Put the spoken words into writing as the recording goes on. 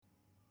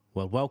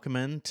Well, welcome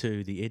in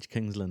to the Edge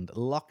Kingsland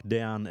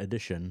Lockdown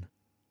Edition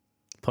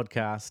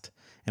podcast,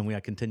 and we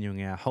are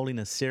continuing our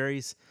Holiness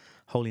series,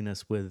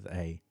 Holiness with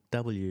a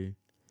W.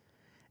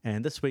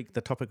 And this week,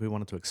 the topic we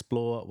wanted to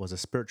explore was a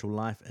spiritual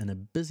life in a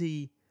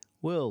busy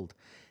world.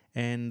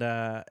 And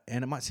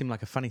it might seem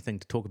like a funny thing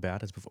to talk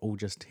about as we've all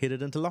just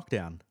headed into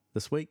lockdown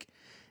this week.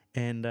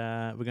 And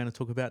we're going to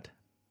talk about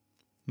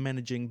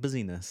managing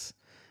busyness.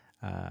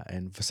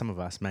 And for some of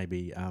us,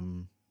 maybe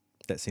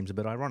that seems a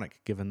bit ironic,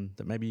 given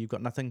that maybe you've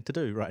got nothing to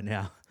do right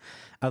now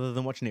other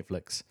than watch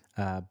Netflix.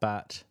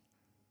 But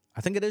I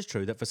think it is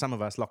true that for some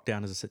of us,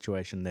 lockdown is a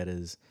situation that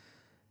is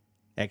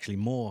actually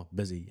more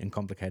busy and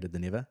complicated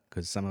than ever,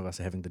 because some of us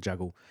are having to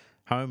juggle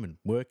home and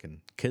work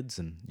and kids,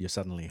 and you're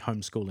suddenly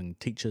homeschooling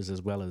teachers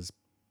as well as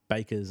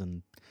bakers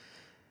and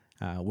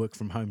work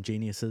from home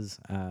geniuses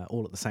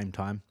all at the same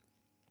time.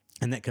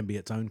 And that can be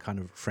its own kind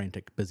of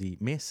frantic, busy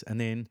mess.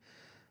 And then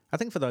I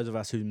think for those of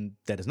us whom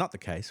that is not the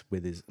case, where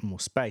there's more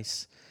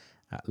space,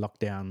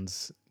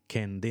 lockdowns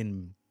can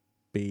then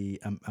be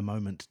a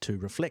moment to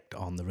reflect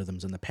on the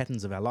rhythms and the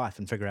patterns of our life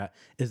and figure out,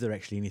 is there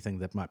actually anything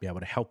that might be able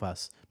to help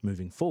us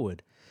moving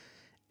forward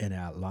in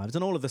our lives?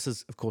 And all of this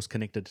is, of course,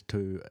 connected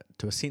to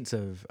a sense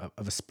of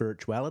a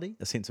spirituality,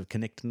 a sense of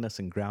connectedness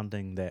and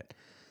grounding that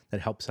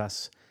helps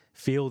us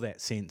feel that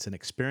sense and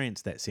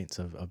experience that sense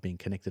of being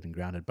connected and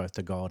grounded both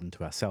to God and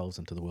to ourselves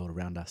and to the world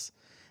around us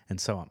and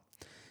so on.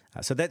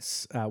 So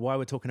that's why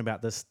we're talking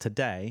about this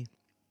today.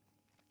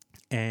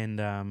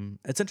 And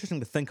it's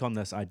interesting to think on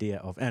this idea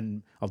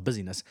of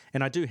busyness.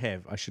 And I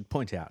should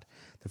point out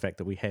the fact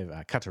that we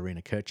have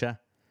Katarina Kircher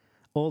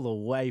all the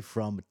way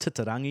from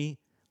Titirangi,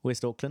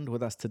 West Auckland,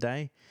 with us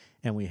today.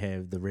 And we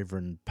have the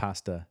Reverend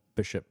Pastor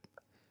Bishop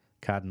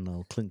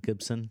Cardinal Clint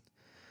Gibson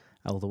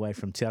all the way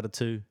from Te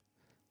Aratū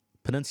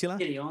Peninsula.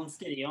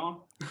 Steady on.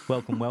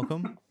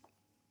 Welcome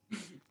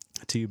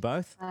to you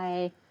both.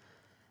 Hi.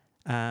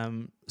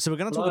 So we're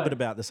going to talk a bit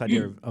about this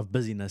idea of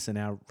busyness and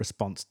our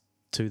response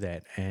to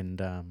that, and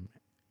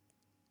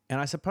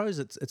I suppose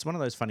it's one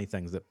of those funny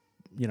things that,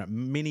 you know,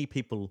 many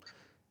people,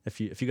 if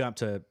you go up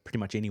to pretty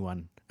much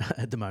anyone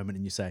at the moment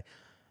and you say,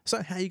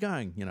 "So how are you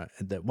going?" You know,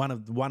 that one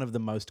of the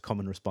most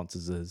common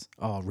responses is,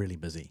 "Oh, really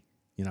busy."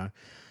 You know,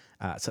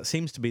 so it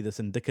seems to be this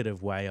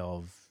indicative way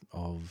of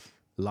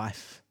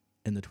life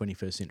in the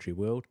 21st century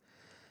world,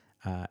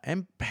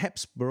 and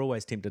perhaps we've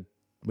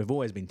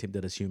always been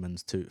tempted as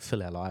humans to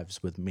fill our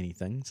lives with many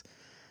things.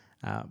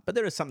 But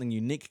there is something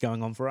unique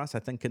going on for us, I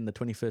think, in the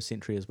 21st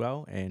century as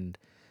well. And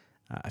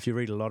if you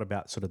read a lot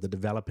about sort of the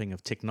developing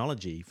of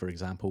technology, for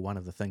example, one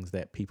of the things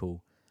that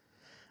people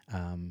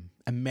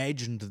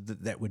imagined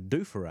that would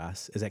do for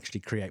us is actually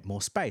create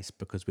more space,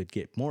 because we'd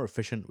get more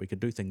efficient, we could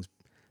do things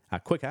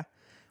quicker,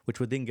 which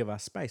would then give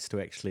us space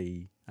to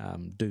actually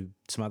do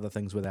some other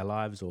things with our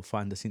lives or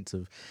find a sense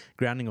of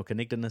grounding or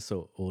connectedness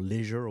or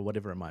leisure or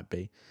whatever it might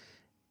be.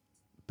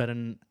 But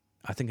in,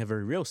 I think, a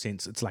very real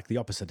sense, it's like the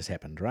opposite has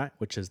happened, right?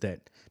 Which is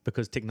that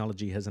because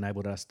technology has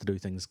enabled us to do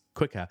things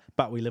quicker,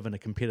 but we live in a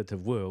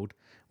competitive world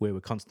where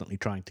we're constantly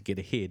trying to get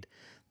ahead,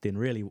 then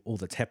really all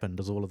that's happened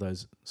is all of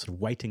those sort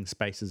of waiting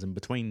spaces in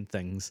between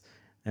things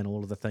and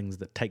all of the things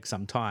that take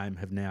some time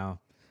have now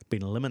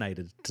been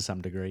eliminated to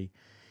some degree.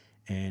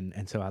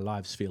 And so our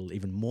lives feel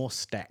even more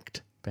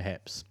stacked,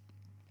 perhaps,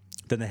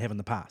 than they have in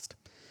the past.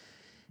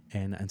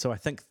 And so I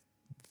think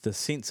the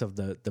sense of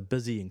the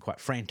busy and quite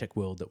frantic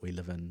world that we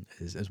live in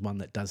is one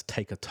that does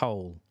take a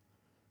toll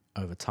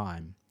over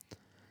time.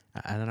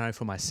 And I know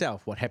for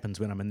myself, what happens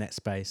when I'm in that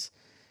space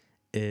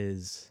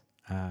is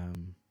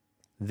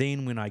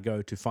then when I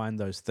go to find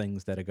those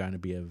things that are going to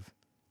be of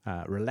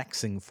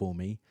relaxing for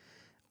me,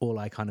 all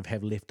I kind of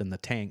have left in the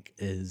tank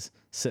is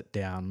sit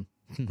down,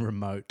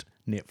 remote,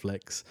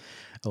 Netflix,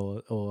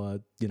 or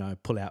you know,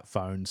 pull out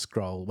phone,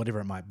 scroll, whatever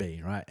it might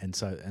be, right?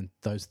 And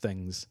those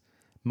things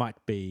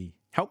might be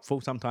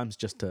helpful sometimes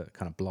just to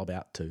kind of blob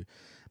out to,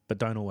 but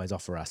don't always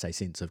offer us a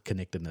sense of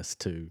connectedness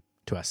to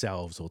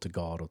ourselves or to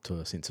God or to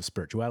a sense of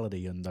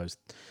spirituality and those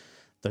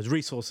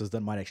resources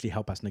that might actually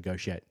help us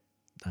negotiate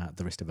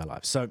the rest of our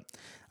lives. So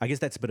I guess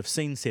that's a bit of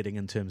scene setting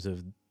in terms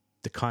of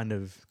the kind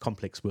of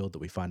complex world that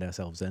we find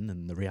ourselves in,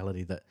 and the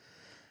reality that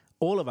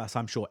all of us,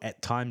 I'm sure,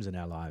 at times in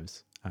our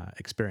lives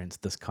experience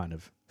this kind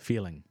of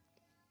feeling.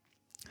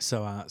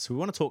 So we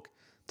want to talk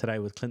today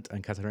with Clint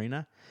and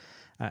Katarina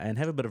and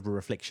have a bit of a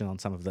reflection on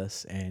some of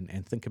this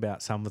and think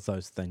about some of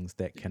those things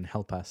that can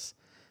help us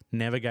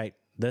navigate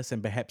this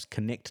and perhaps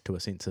connect to a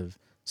sense of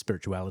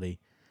spirituality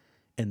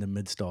in the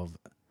midst of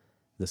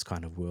this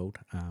kind of world.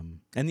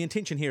 And the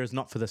intention here is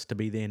not for this to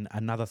be then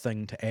another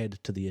thing to add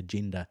to the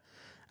agenda,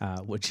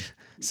 which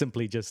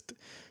simply just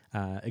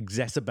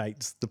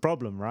exacerbates the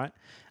problem, right?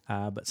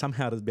 But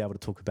somehow to be able to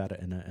talk about it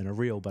in a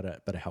real but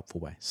a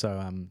helpful way.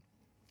 So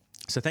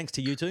thanks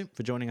to you two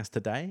for joining us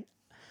today.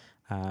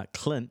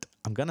 Clint,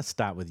 I'm going to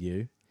start with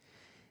you.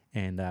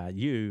 And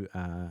you,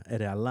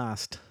 at our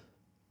last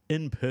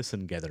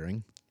in-person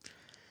gathering,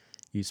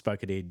 you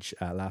spoke at Edge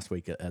last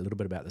week a little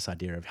bit about this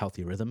idea of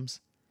healthy rhythms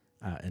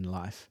in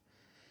life.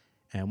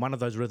 And one of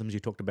those rhythms you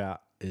talked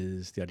about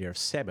is the idea of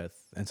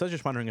Sabbath. And so I was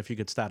just wondering if you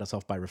could start us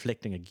off by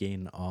reflecting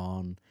again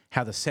on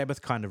how the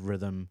Sabbath kind of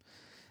rhythm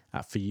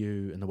for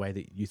you and the way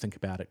that you think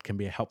about it can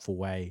be a helpful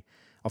way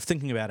of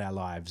thinking about our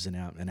lives and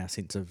our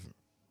sense of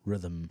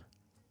rhythm.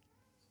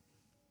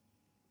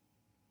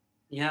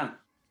 Yeah.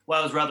 Well,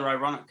 it was rather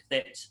ironic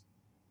that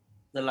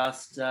the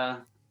last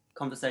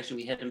conversation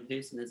we had in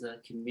person as a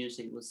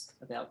community was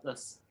about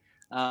this.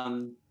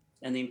 And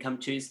then come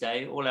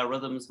Tuesday, all our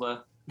rhythms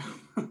were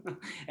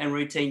and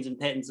routines and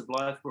patterns of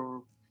life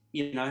were,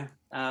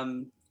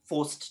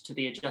 forced to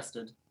be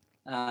adjusted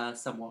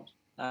somewhat.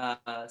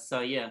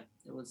 So yeah,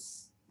 it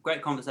was a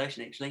great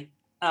conversation actually.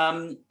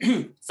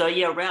 So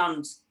yeah,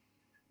 around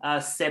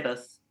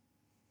Sabbath,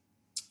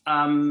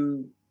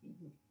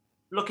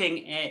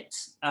 looking at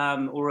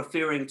or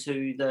referring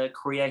to the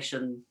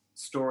creation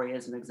story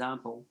as an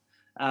example,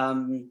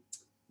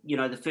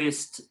 the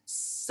first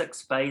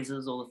 6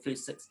 phases or the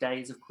first 6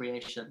 days of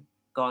creation,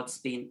 God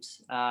spent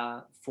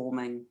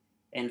forming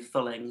and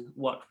filling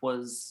what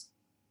was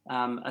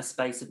a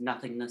space of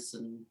nothingness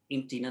and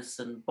emptiness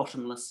and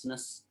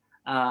bottomlessness,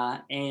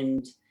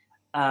 and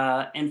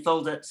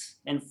filled it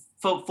and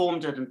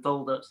formed it and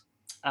filled it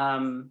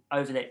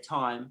over that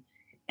time.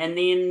 And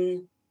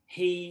then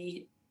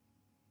he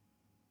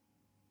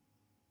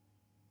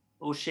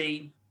or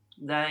she,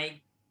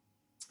 they,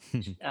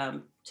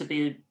 to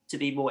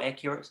be more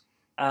accurate,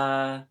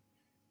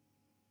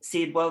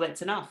 said, well,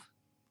 that's enough.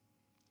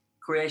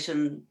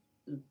 Creation,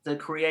 the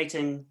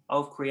creating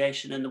of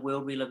creation in the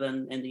world we live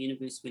in and the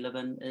universe we live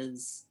in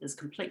is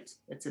complete.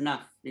 It's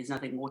enough. There's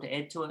nothing more to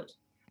add to it.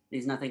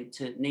 There's nothing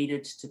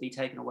needed to be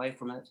taken away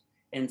from it.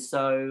 And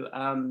so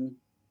on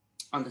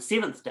the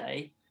 7th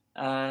day,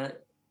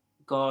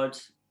 God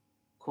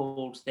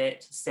called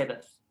that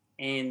Sabbath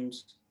and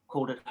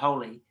called it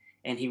holy,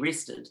 and he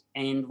rested.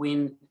 And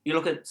when you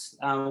look at,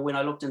 when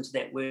I looked into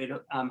that word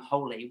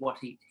holy, what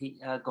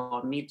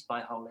God meant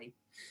by holy,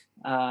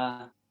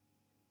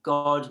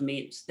 God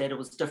meant that it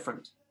was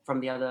different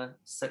from the other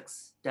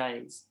 6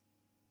 days.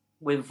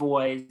 We've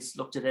always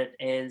looked at it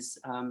as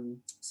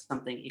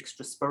something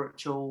extra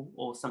spiritual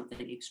or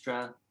something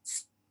extra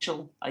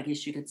special, I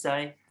guess you could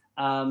say.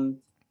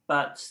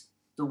 But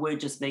the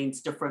word just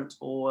means different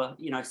or,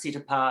 set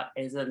apart,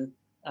 as in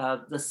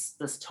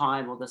this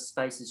time or this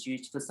space is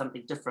used for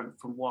something different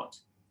from what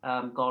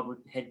God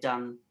had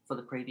done for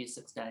the previous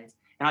 6 days.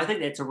 And I think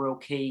that's a real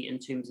key in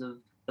terms of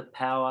the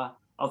power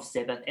of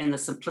Sabbath and the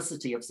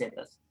simplicity of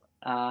Sabbath.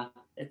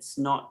 It's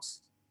not,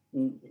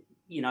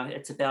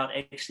 it's about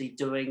actually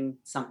doing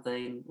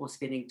something or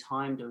spending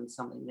time doing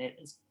something that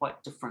is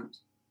quite different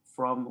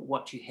from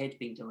what you had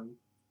been doing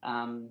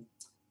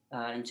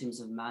in terms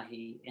of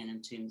mahi and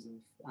in terms of,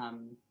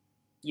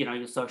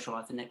 your social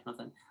life and that kind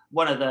of thing.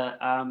 One of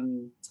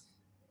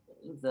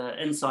the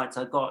insights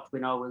I got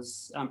when I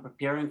was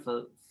preparing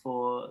for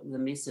the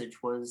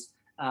message was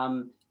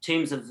in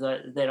terms of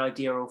that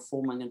idea of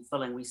forming and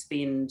filling. We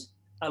spend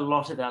a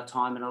lot of our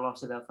time and a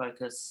lot of our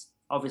focus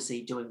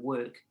obviously doing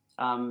work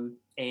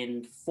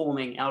and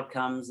forming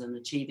outcomes and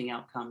achieving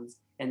outcomes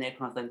and that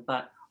kind of thing.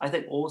 But I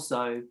think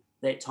also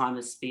that time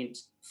is spent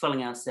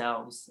filling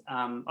ourselves,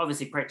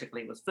 obviously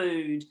practically with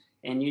food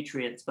and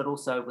nutrients, but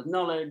also with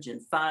knowledge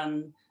and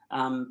fun,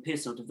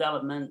 personal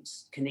development,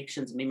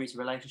 connections, memories,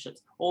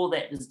 relationships. All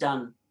that is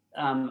done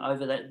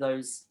over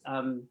those.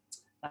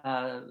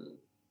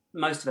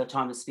 Most of our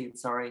time is spent,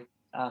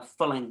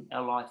 filling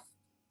our life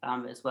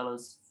as well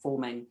as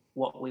forming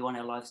what we want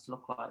our lives to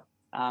look like.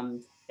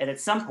 And at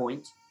some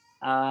point,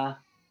 as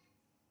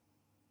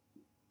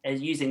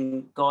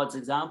using God's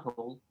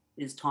example,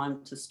 is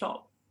time to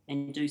stop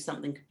and do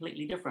something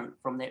completely different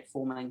from that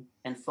forming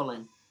and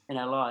filling in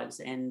our lives.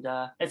 And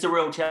it's a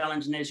real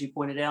challenge. And as you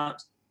pointed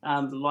out,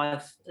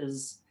 life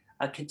is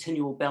a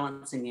continual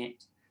balancing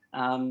act.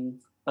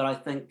 But I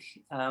think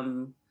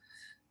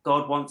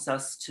God wants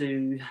us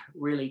to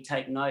really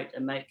take note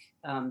and make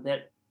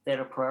that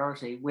a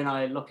priority. When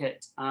I look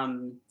at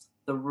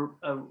the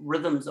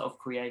rhythms of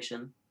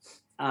creation,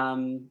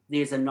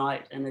 there's a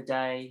night and a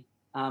day.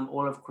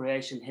 All of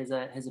creation has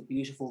a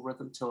beautiful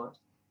rhythm to it.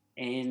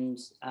 And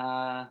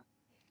I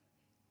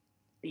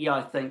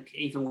think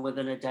even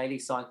within a daily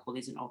cycle,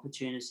 there's an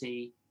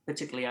opportunity,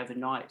 particularly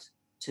overnight,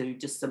 to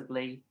just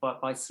simply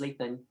by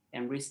sleeping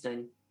and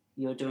resting,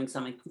 you're doing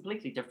something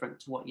completely different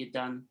to what you've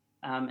done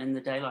in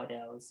the daylight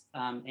hours.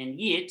 And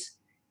yet,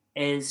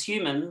 as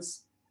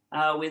humans,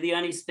 we're the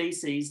only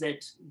species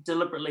that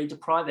deliberately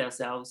deprive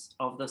ourselves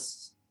of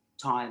this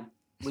time.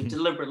 We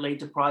deliberately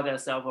deprive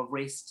ourselves of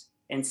rest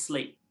and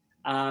sleep.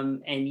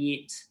 And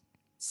yet,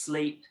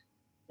 sleep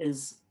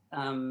is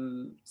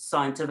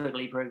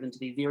scientifically proven to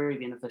be very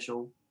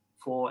beneficial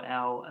for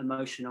our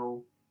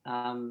emotional,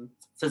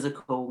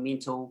 physical,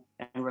 mental,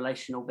 and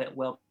relational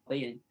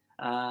well-being.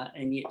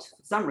 And yet,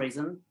 for some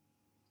reason,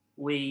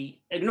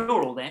 we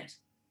ignore all that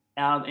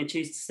and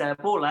choose to stay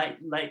up all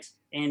late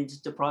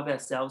and deprive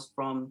ourselves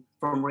from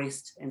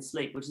rest and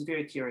sleep, which is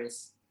very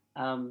curious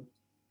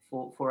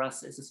for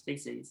us as a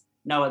species.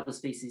 No other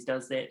species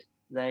does that.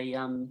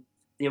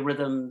 Their their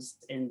rhythms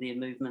and their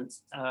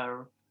movements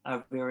are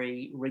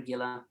very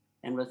regular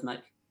and rhythmic.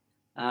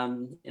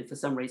 And for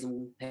some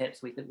reason,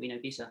 perhaps we think we know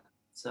better.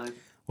 So,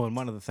 Well, and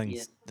one of the yeah,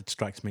 things that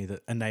strikes me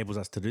that enables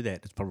us to do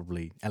that is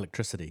probably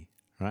electricity,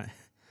 right?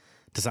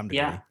 To some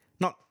yeah, degree.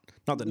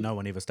 Not that mhm, no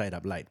one ever stayed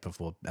up late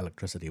before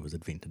electricity was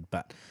invented,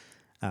 but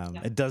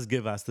yeah, it does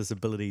give us this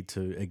ability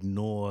to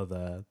ignore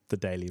the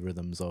daily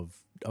rhythms of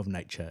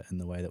nature in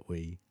the way that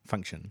we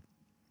function.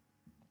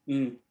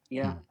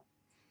 yeah. Mm.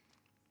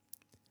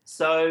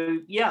 So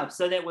yeah,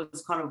 so that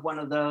was kind of one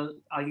of the,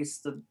 I guess,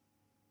 the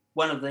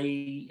one of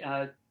the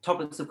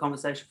topics of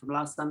conversation from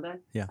last Sunday.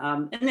 Yeah.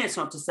 And that's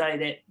not to say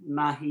that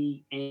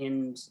mahi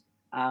and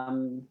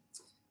um,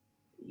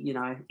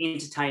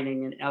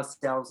 entertaining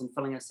ourselves and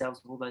filling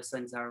ourselves with all those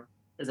things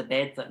is a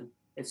bad thing.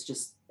 It's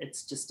just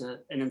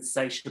an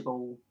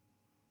insatiable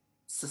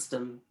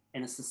system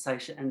and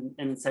an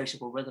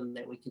insatiable rhythm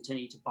that we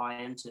continue to buy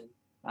into,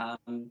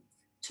 um,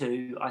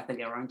 to, I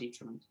think, our own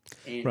detriment.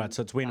 Right. And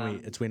So it's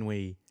when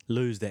we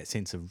lose that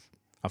sense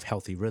of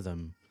healthy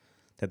rhythm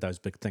that those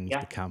big things yeah,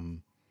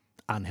 become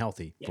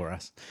unhealthy yeah, for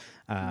us.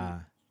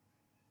 mm,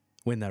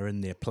 When they're in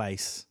their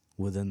place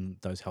within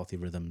those healthy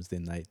rhythms,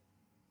 then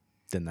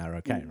they're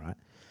okay, mm. right?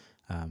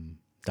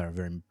 They're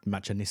very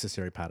much a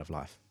necessary part of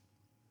life.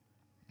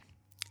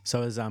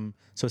 So is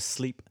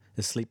sleep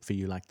for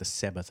you like the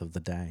Sabbath of the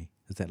day?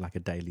 Is that like a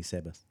daily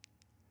Sabbath?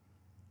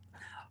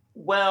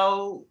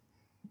 Well,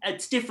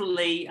 it's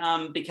definitely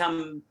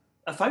become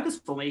a focus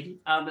for me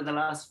in the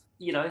last,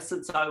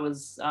 since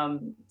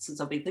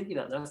I've been thinking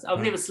about this. I've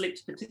Right. never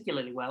slept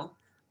particularly well,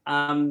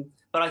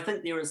 but I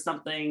think there is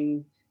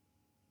something,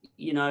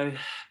 you know,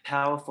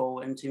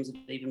 powerful in terms of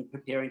even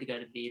preparing to go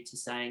to bed, to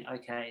saying,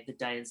 okay, the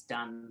day is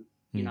done,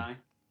 Mm.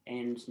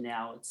 and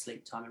now it's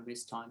sleep time and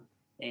rest time.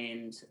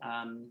 And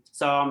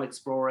so I'm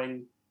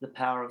exploring the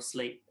power of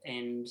sleep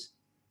and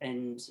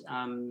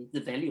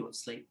the value of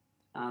sleep.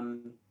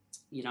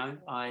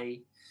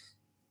 I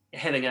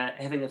having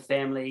a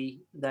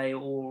family.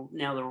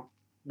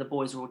 The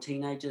boys are all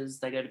teenagers.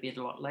 They go to bed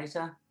a lot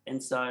later,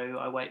 and so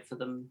I wait for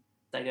them.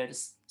 They go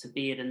to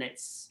bed, and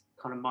that's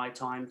kind of my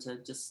time to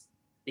just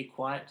be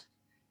quiet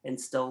and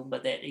still.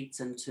 But that eats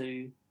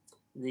into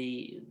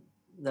the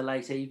the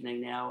late evening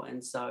now,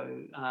 and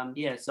so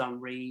so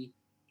I'm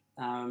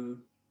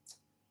um,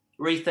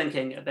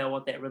 rethinking about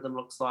what that rhythm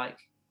looks like,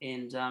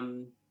 and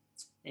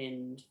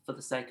for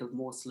the sake of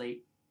more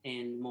sleep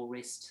and more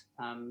rest,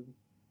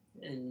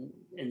 in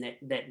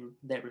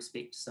that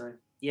respect. So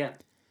yeah,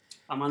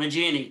 I'm on a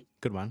journey.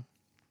 Good one.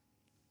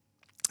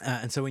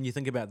 And so when you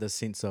think about this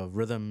sense of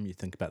rhythm, you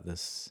think about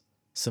this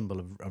symbol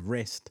of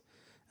rest,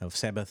 of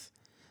Sabbath.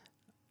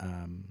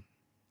 Um,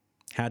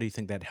 how do you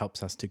think that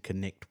helps us to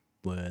connect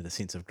with a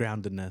sense of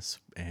groundedness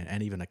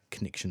and even a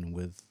connection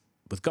with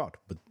God,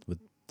 with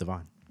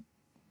divine?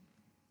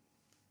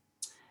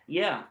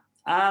 Yeah.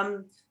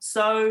 Well,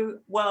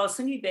 I was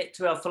thinking back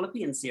to our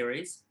Philippians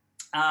series,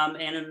 and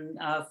in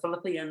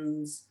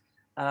Philippians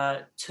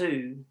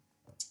 2,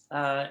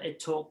 it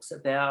talks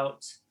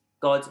about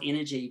God's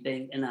energy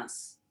being in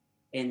us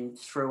and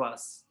through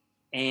us.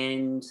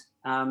 And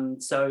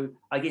so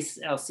I guess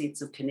our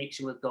sense of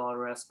connection with God,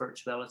 or our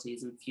spirituality,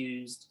 is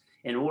infused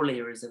in all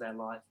areas of our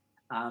life,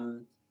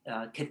 um,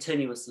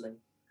 continuously.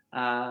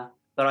 But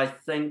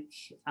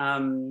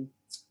um,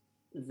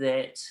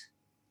 that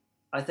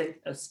I think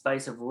a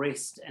space of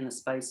rest and a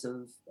space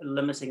of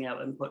limiting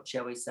our input,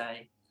 shall we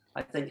say,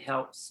 I think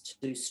helps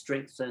to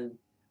strengthen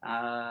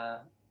uh,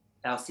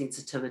 our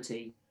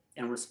sensitivity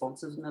and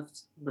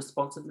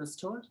responsiveness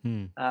to it.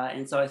 Mm.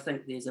 And so I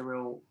think there's a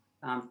real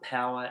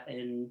power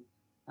in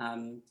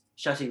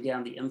shutting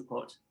down the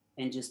input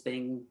and just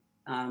being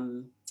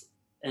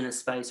in a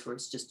space where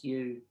it's just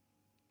you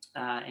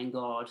and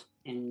God,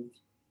 and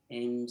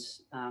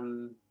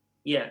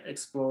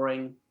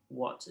exploring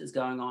what is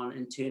going on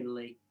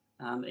internally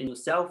in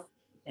yourself,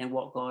 and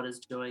what God is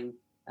doing,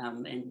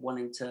 and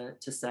wanting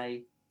to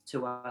say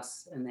to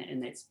us in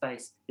that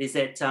space. There's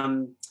that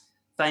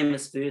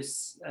famous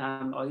verse.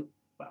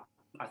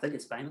 I think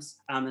it's famous,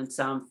 in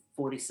Psalm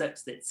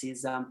 46, that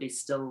says, "Be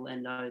still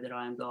and know that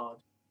I am God."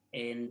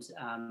 And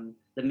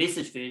the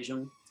Message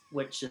version,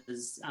 which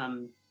is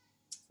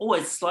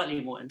always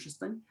slightly more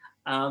interesting,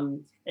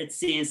 it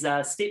says,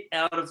 "Step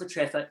out of the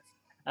traffic,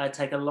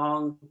 take a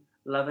long,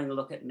 loving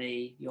look at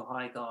me, your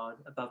high God,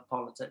 above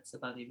politics,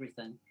 above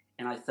everything."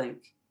 And I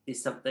think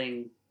there's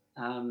something,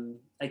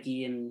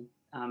 again,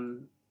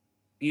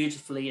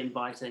 beautifully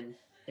inviting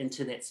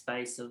into that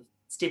space of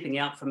stepping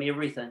out from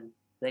everything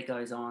that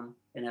goes on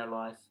in our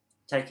life,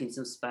 taking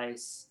some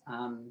space,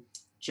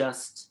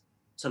 just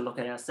to look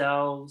at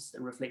ourselves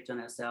and reflect on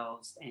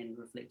ourselves and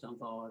reflect on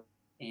God,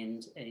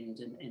 and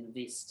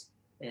invest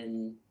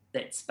in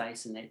that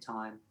space and that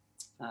time.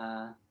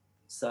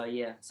 So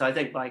I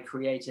think by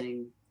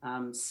creating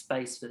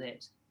space for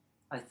that,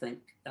 I think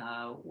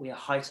we are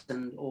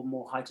heightened, or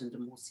more heightened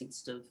and more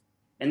sensitive,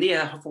 and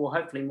therefore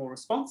hopefully more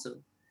responsive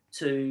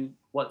to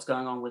what's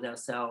going on with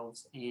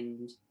ourselves,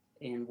 and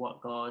what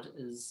God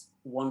is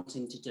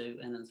wanting to do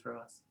in and through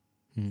us.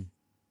 Mm.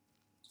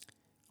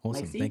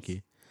 Awesome. Make Thank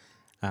sense?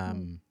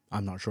 you.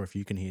 I'm not sure if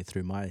you can hear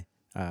through my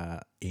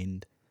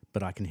end,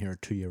 but I can hear a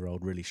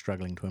 2-year-old really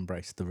struggling to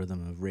embrace the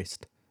rhythm of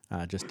rest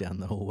just down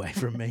the hallway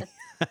from me.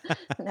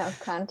 No,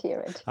 can't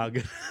hear it. Oh,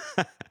 good.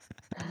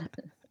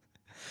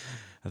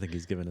 I think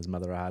he's giving his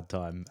mother a hard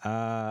time.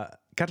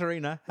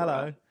 Katarina,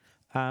 hello.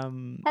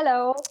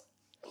 Hello.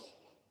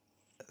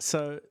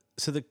 So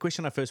the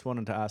question I first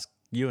wanted to ask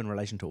you in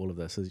relation to all of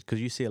this is because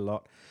you see a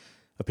lot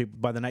of people,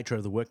 by the nature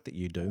of the work that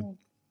you do,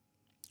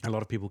 a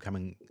lot of people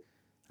coming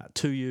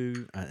to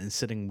you and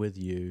sitting with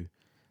you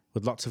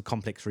with lots of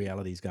complex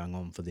realities going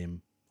on for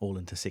them, all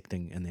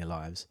intersecting in their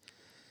lives.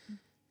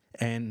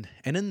 And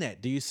in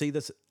that, do you see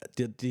this?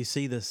 Do you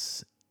see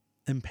this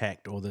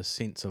impact or this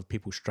sense of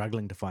people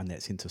struggling to find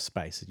that sense of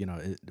space? You know,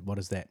 what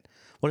does that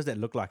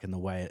look like in the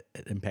way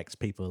it impacts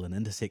people and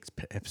intersects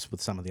perhaps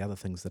with some of the other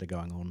things that are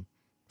going on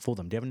for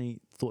them? Do you have any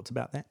thoughts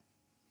about that?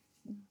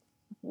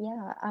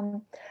 Yeah.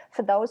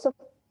 For those of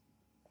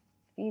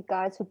you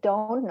guys who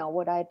don't know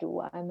what I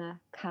do, I'm a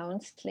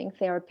counseling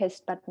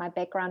therapist, but my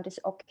background is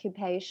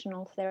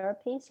occupational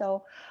therapy.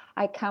 So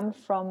I come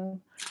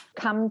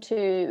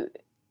to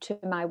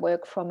my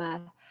work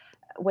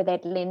with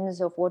that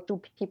lens of what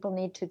do people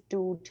need to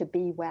do to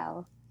be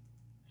well.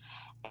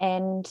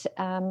 And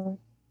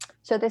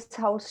so this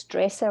whole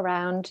stress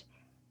around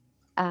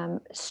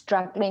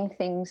juggling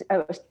things,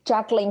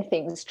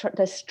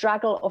 the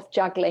struggle of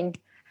juggling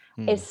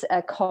is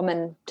a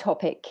common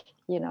topic,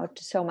 you know,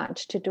 so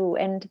much to do.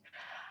 And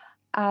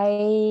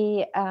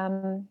I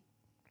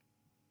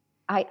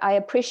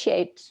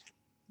appreciate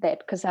that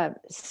because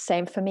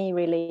same for me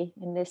really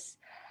in this.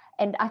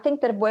 And I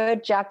think the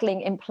word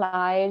juggling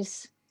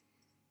implies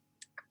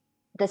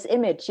this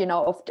image, you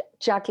know, of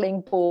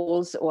juggling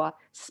balls or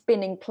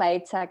spinning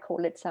plates, I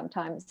call it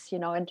sometimes, you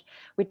know, and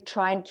we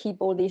try and keep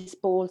all these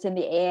balls in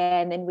the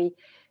air and then we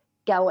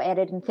go at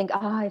it and think,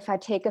 if I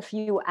take a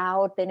few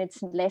out, then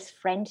it's less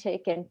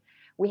frantic. And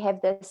we have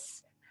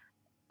this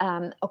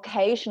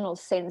occasional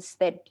sense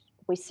that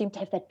we seem to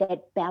have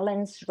that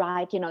balance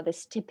right, you know,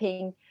 this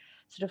tipping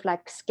sort of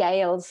like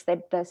scales,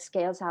 that the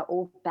scales are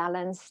all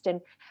balanced.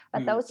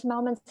 But those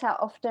moments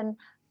are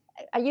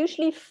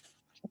usually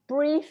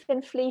brief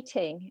and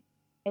fleeting.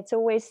 It's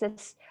always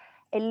this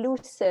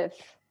elusive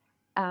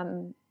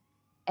and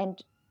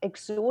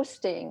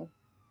exhausting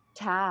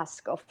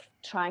task of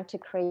trying to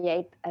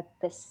create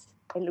this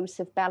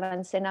elusive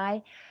balance. And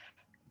I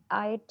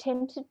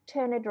tend to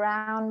turn it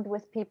around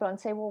with people and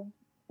say, well,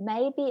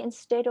 maybe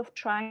instead of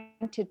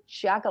trying to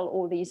juggle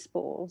all these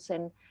balls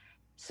and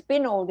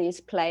spin all these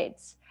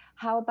plates,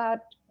 how about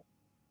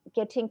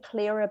getting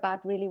clear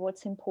about really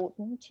what's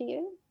important to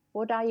you?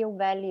 What are your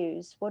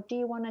values? What do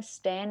you want to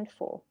stand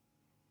for?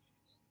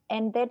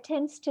 And that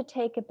tends to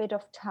take a bit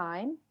of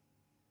time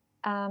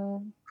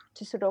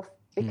to sort of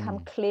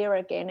become clear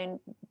again. And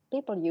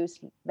people use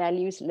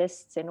values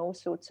lists and all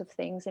sorts of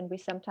things. And we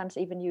sometimes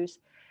even use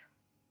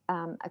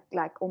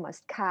like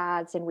almost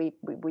cards, and we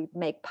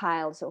make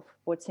piles of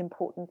what's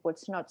important,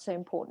 what's not so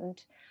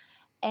important.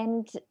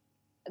 And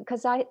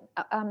because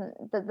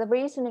the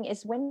reasoning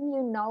is when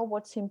you know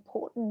what's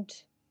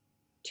important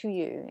to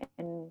you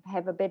and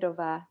have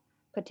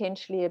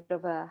potentially a bit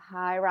of a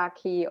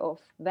hierarchy of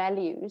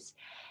values,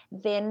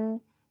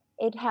 then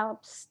it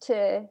helps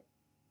to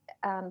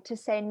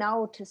say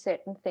no to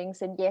certain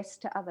things and yes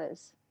to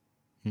others.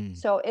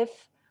 So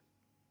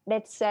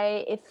let's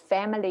say if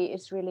family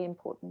is really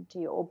important to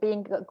you, or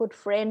being a good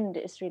friend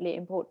is really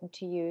important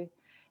to you,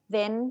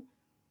 then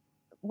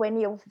when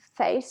you're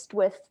faced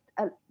with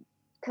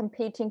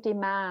competing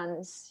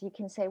demands, you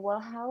can say, well,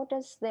 how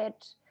does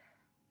that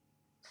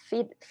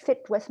fit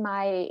with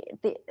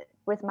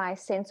my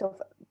sense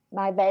of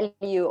my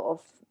value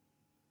of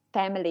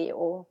family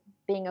or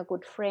being a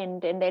good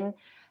friend? And then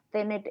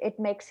it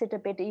makes it a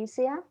bit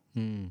easier.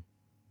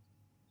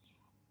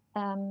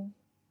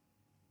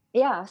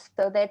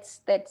 So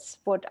that's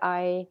what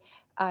I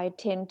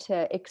tend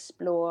to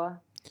explore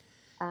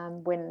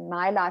when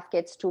my life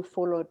gets too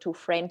full or too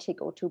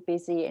frantic or too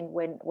busy, and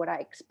what I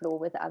explore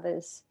with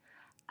others.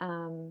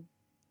 I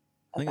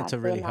think it's a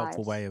really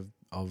helpful way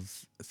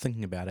of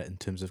thinking about it in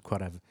terms of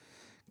quite a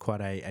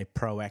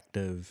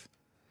proactive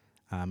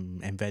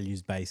and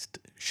values-based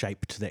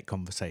shape to that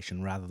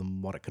conversation, rather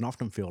than what it can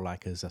often feel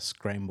like is a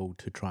scramble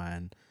to try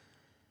and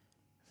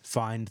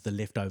find the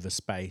leftover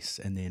space,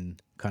 and then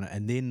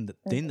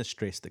then the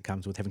stress that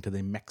comes with having to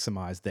then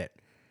maximize that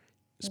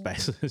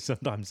space.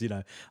 Sometimes, you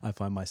know, I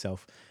find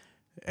myself,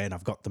 and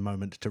I've got the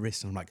moment to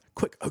rest, and I'm like,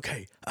 quick,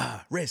 okay,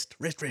 rest.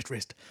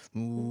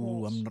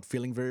 Ooh, I'm not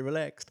feeling very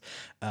relaxed.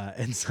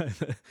 And so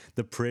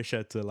the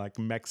pressure to like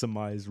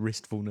maximize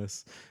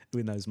restfulness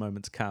when those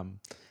moments come,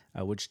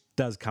 which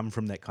does come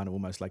from that kind of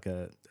almost like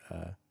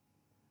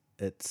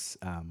it's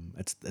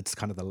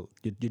kind of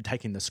you're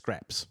taking the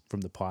scraps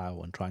from the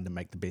pile and trying to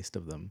make the best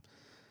of them.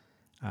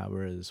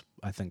 Whereas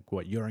I think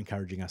what you're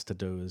encouraging us to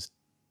do is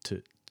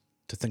to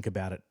think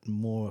about it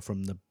more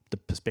from the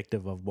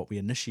perspective of what we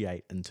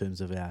initiate in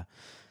terms of our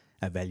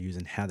values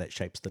and how that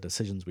shapes the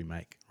decisions we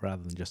make,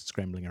 rather than just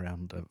scrambling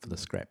around for the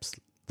scraps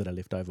that are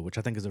left over, which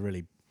I think is a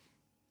really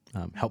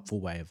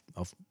helpful way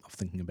of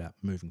thinking about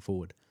moving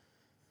forward.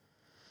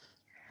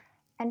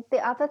 And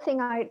the other thing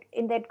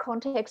in that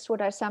context,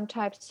 what I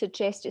sometimes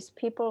suggest is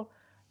people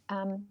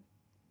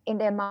in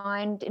their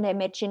mind, in their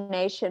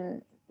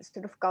imagination,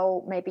 sort of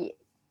go maybe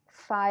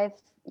 5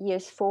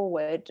 years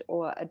forward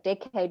or a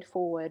decade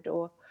forward,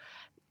 or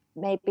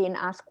maybe and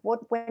ask,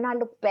 when I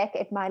look back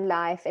at my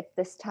life at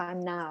this time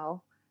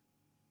now,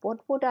 what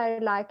would I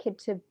like it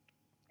to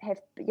have,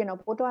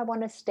 what do I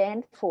want to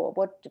stand for?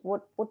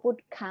 What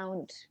would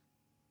count?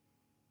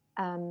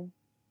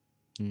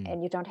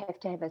 And you don't have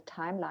to have a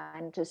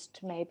timeline,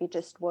 just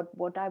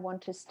what I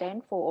want to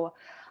stand for, or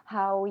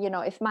how,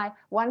 if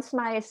once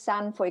my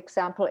son, for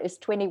example, is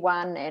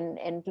 21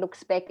 and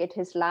looks back at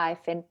his life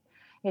and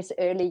his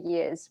early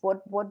years,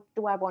 what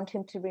do I want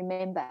him to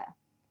remember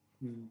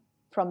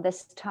from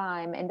this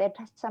time? And that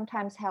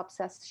sometimes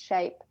helps us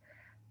shape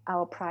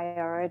our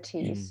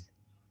priorities.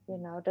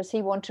 Does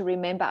he want to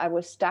remember I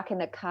was stuck in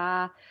my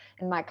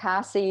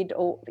car seat,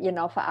 or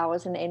for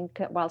hours on end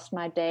whilst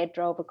my dad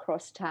drove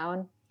across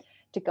town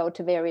to go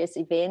to various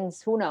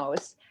events? Who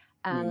knows?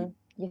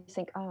 You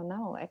think, oh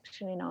no,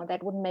 actually no,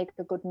 that wouldn't make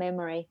a good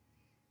memory.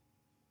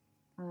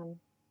 So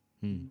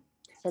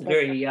it's a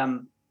very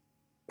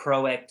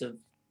proactive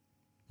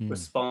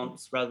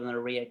response rather than a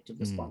reactive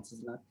response,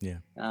 isn't it? Yeah.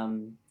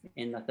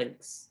 And I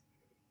think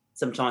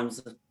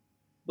sometimes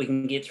we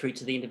can get through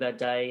to the end of our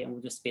day and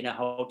we'll just spend our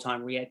whole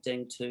time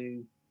reacting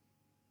to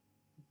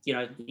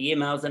the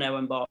emails in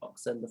our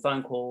inbox and the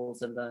phone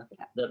calls and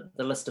the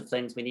list of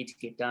things we need to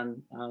get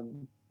done,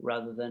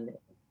 rather than,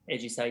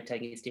 as you say,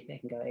 taking a step back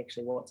and go,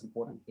 actually, what's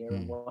important here,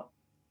 and what,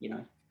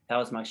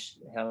 how is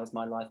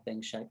my life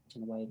being shaped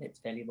in a way that's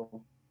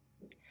valuable.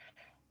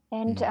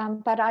 And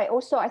but I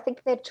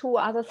think there are two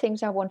other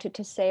things I wanted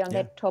to say on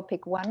that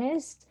topic. One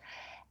is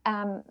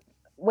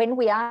when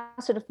we are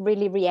sort of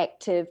really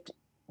reactive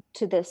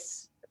to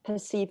this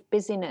perceived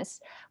busyness,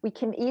 we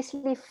can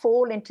easily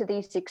fall into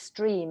these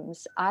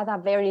extremes, either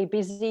very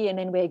busy and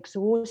then we're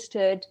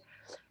exhausted,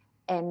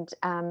 and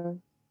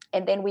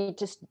then we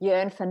just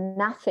yearn for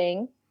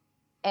nothing,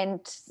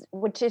 and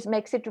which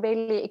makes it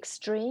really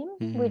extreme.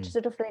 We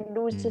sort of then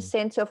lose the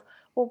sense of,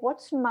 well,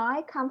 what's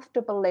my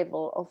comfortable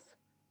level of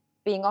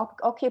being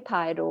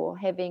occupied or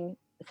having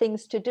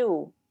things to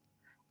do?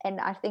 And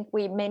I think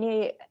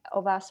many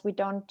of us, we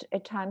don't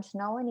at times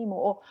know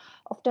anymore, or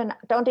often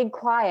don't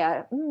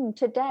inquire,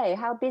 today,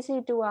 how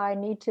busy do I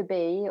need to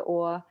be,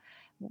 or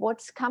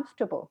what's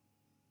comfortable?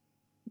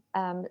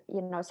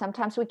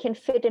 Sometimes we can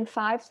fit in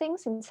 5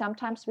 things, and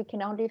sometimes we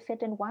can only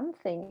fit in 1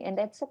 thing, and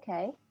that's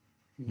okay.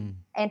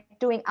 And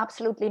doing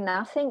absolutely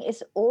nothing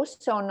is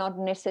also not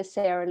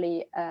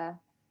necessarily a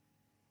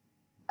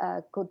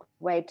good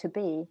way to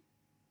be.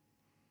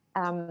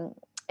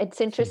 It's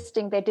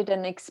interesting, they did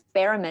an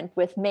experiment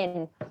with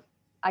men.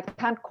 I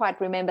can't quite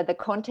remember the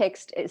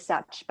context as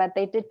such, but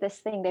they did this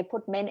thing. They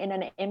put men in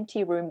an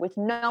empty room with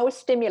no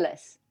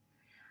stimulus,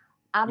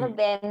 other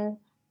than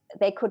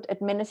they could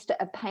administer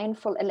a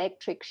painful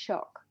electric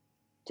shock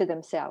to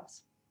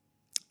themselves.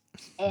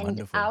 And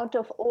Wonderful. Out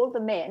of all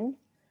the men,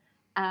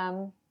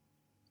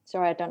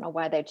 sorry, I don't know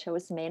why they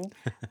chose men,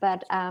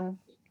 but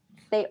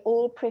they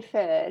all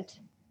preferred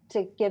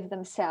to give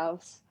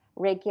themselves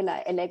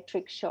regular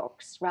electric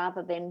shocks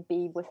rather than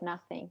be with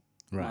nothing.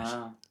 Right.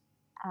 Wow.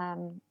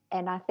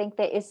 And I think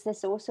there is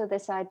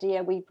this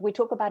idea, we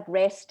talk about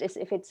rest as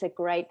if it's a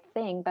great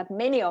thing, but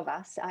many of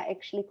us are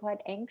actually quite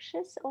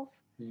anxious of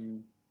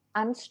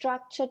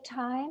unstructured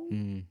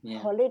time,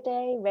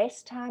 holiday,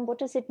 rest time. What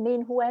does it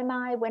mean? Who am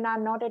I when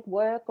I'm not at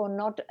work, or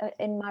not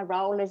in my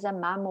role as a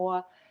mum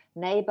or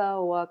neighbor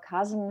or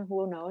cousin,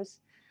 who knows?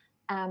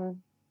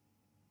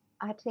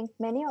 I think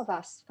many of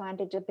us find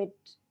it a bit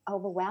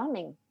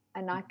overwhelming.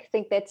 And I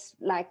think that's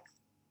like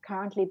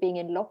currently being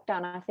in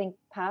lockdown. I think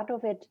part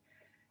of it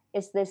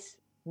is this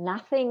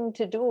nothing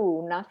to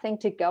do, nothing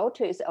to go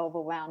to is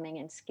overwhelming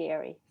and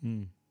scary.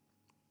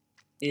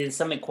 There's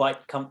something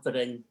quite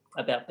comforting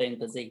about being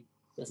busy,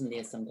 isn't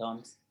there,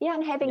 sometimes? Yeah,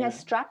 and having a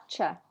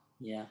structure.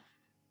 Yeah.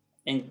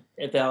 And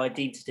if our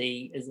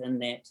identity is in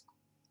that,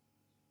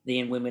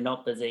 then when we're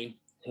not busy,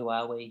 who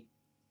are we?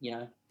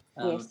 Yes.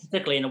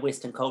 Particularly in a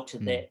Western culture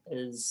that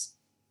is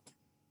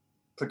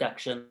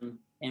production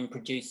and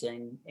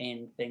producing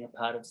and being a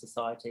part of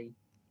society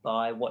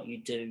by what you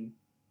do,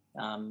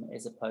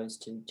 as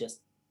opposed to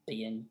just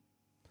being.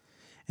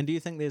 And do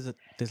you think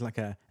there's like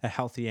a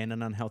healthy and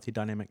an unhealthy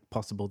dynamic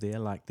possible there?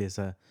 Like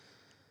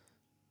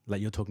like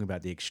you're talking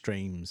about the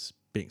extremes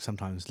being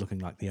sometimes looking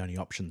like the only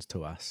options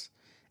to us.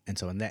 And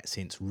so in that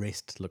sense,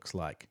 rest looks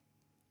like,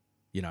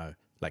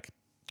 like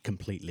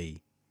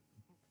completely,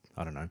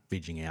 I don't know,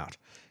 vegging out.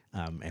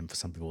 And for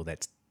some people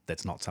that's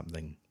not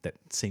something that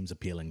seems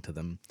appealing to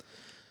them.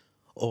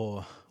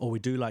 Or we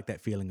do like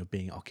that feeling of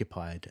being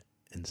occupied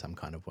in some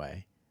kind of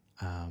way,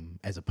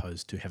 as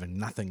opposed to having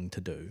nothing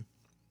to do.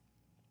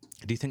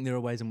 Do you think there are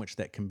ways in which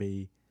that can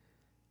be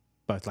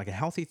both like a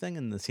healthy thing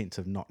in the sense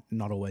of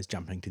not always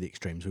jumping to the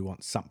extremes? We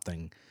want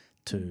something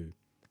to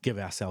give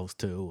ourselves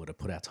to, or to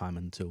put our time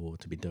into, or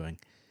to be doing,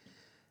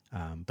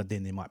 But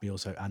then there might be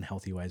also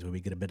unhealthy ways where we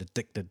get a bit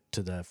addicted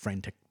to the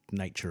frantic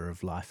nature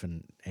of life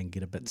and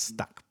get a bit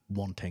stuck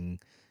wanting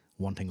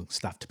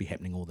stuff to be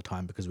happening all the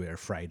time because we're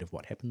afraid of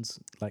what happens,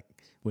 like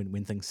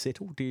when things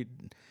settle.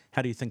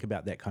 How do you think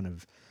about that kind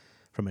of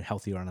from a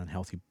healthy or an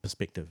unhealthy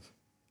perspective?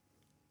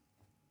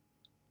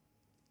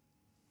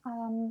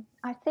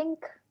 I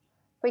think,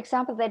 for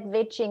example, that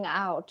vegging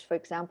out, for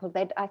example,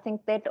 that I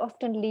think that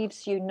often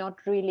leaves you not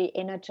really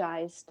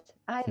energized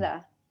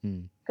either.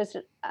 Because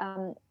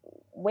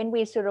when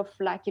we sort of,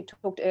 like you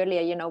talked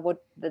earlier,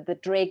 what the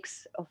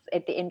dregs of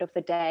at the end of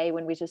the day,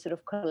 when we just sort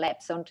of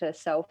collapse onto a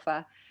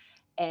sofa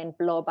and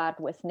blob out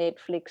with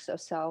Netflix or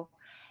so,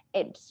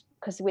 it's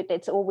because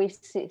it's always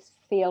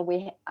feel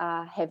we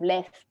have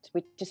left.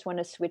 We just want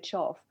to switch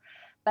off,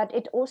 but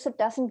it also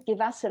doesn't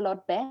give us a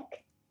lot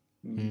back,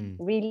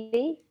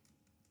 really.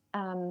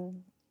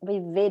 We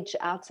veg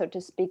out, so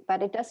to speak,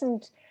 but it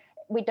doesn't.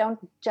 We don't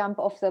jump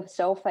off the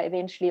sofa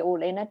eventually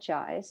all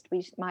energized.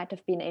 We might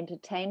have been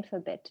entertained for a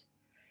bit.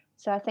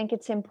 So I think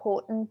it's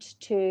important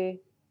to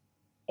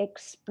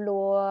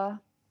explore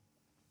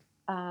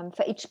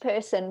for each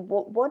person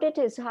what it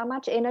is, how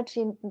much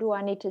energy do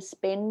I need to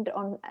spend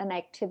on an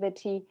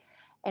activity,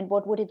 and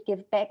what would it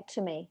give back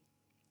to me?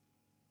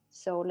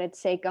 So let's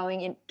say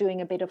going in,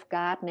 doing a bit of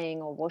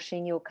gardening or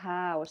washing your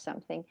car or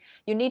something.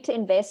 You need to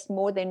invest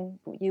more than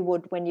you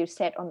would when you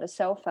sat on the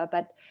sofa,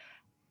 but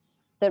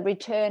the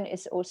return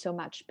is also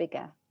much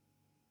bigger.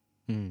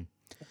 If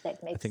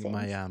that makes sense.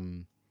 I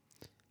think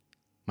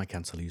my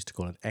counsellor used to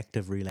call it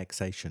active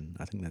relaxation.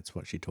 I think that's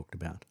what she talked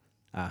about.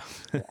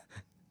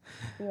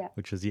 Yeah.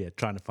 Which is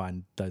trying to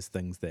find those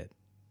things that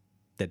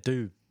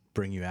do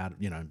bring you out,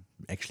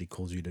 actually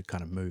cause you to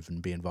kind of move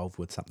and be involved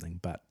with something,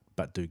 but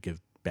do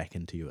give back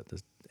into you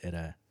at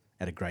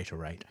a greater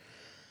rate.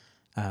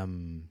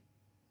 Clint,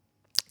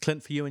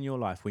 for you in your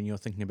life, when you're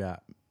thinking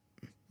about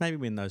maybe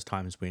when those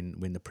times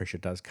when the pressure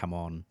does come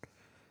on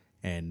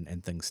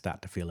and things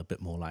start to feel a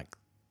bit more like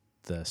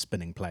the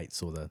spinning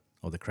plates or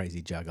the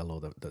crazy juggle or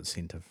the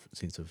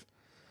sense of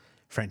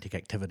frantic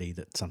activity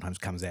that sometimes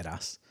comes at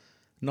us,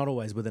 not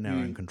always within our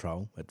own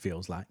control, it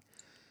feels like.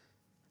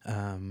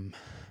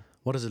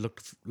 What does it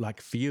look like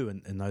for you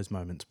in those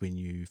moments when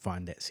you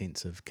find that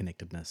sense of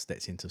connectedness,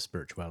 that sense of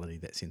spirituality,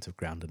 that sense of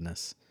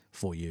groundedness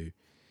for you,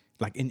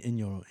 like in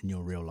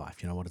your real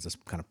life? What does this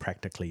kind of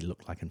practically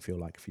look like and feel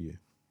like for you?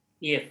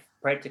 Yeah,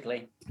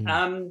 practically.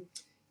 I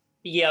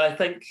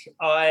think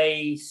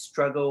I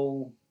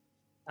struggle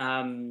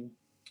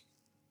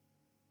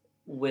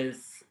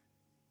with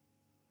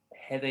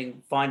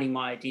finding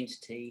my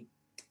identity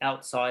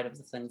outside of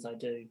the things I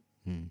do.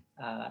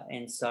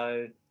 And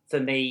so for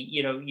me,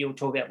 you'll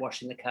talk about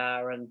washing the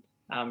car and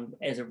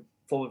as a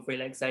form of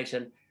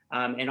relaxation.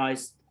 And I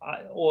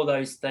all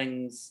those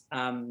things,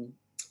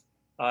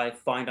 I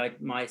find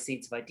my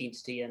sense of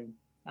identity in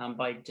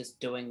by just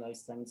doing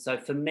those things. So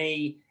for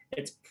me,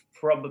 it's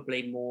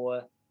probably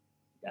more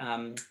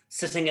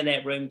sitting in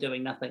that room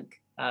doing nothing.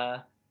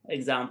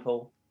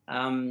 Example,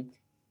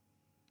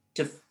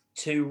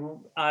 to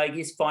I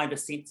guess find a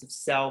sense of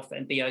self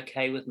and be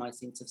okay with my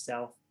sense of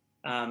self,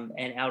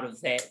 and out of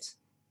that,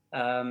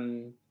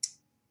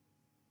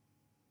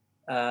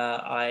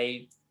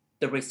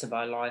 the rest of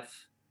my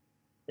life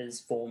is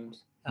formed,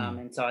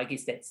 and so I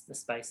guess that's the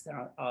space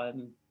that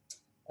I'm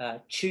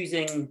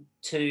choosing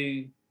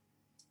to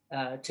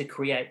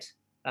create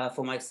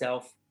for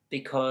myself,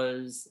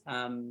 because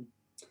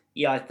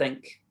I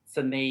think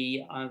for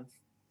me I've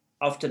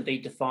often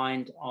been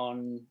defined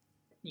on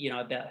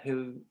about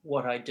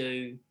what I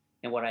do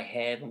and what I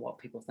have and what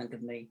people think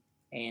of me,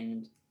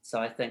 and so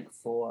I think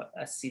for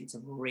a sense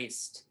of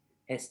rest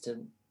has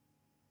to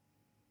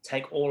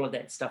take all of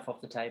that stuff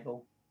off the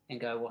table and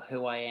go, well,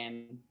 who I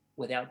am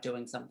without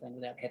doing something,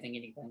 without having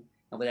anything,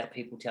 and without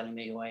people telling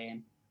me who I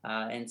am.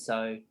 And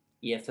so,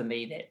 for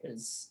me, that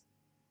is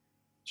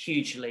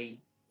hugely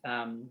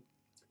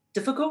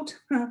difficult,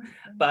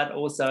 but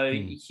also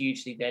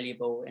hugely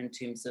valuable in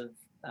terms of,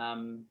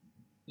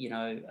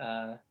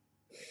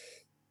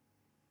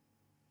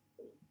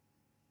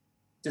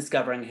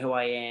 discovering who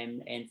I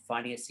am and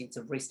finding a sense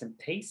of rest and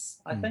peace.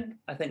 I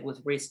think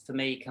with rest for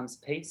me comes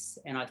peace,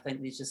 and I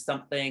think there's just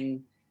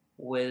something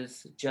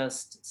with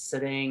just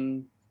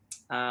sitting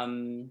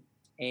and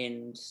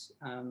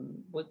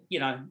with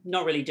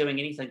not really doing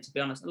anything, to be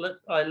honest.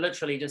 I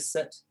literally just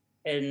sit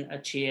in a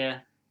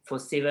chair for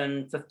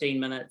 15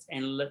 minutes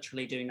and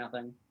literally do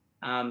nothing,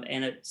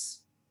 and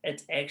it's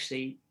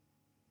actually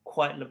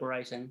quite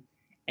liberating,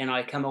 and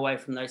I come away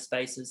from those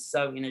spaces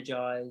so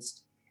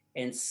energized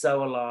and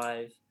so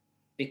alive,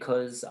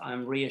 because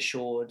I'm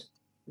reassured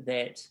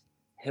that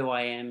who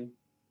I am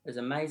is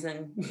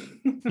amazing.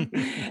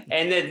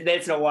 And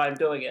that's not why I'm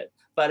doing it,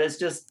 but it's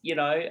just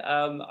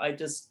I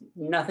just,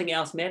 nothing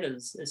else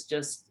matters. It's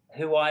just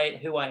who I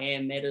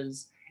am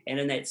matters, and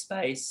in that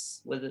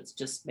space, whether it's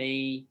just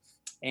me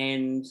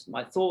and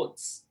my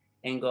thoughts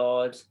and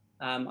God,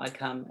 I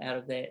come out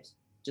of that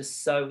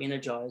just so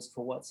energized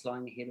for what's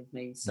lying ahead of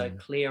me, so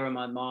clear in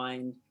my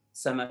mind,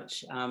 so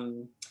much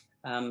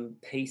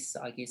peace,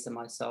 I guess, in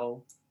my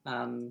soul.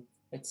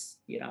 It's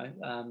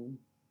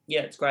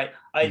it's great.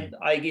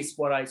 I guess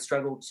what I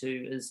struggle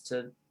is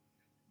to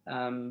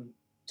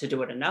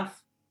do it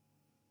enough.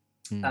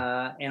 And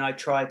I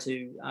try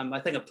to, I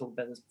think I've talked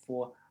about this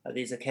before.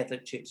 There's a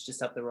Catholic church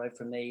just up the road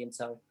from me, and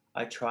so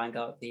I try and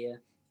go up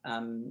there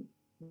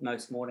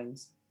most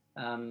mornings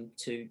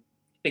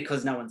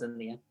because no one's in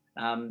there,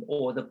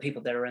 or the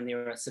people that are in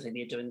there are sitting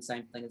there doing the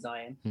same thing as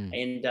I am.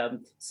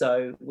 And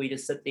so we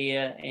just sit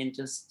there and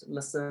just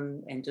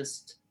listen, and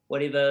just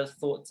whatever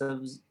thoughts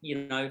of,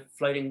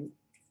 floating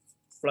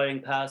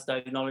past, I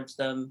acknowledge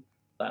them,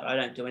 but I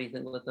don't do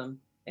anything with them.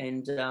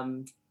 And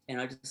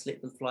I just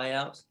let them fly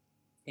out,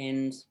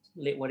 and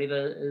let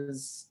whatever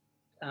is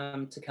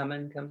to come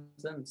in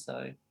comes in.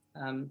 So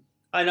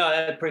I know,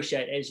 I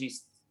appreciate, as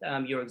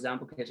your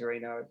example,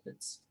 Katerina,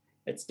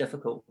 it's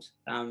difficult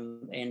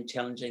and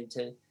challenging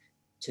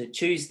to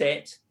choose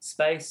that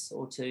space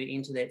or to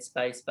enter that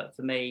space. But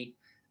for me,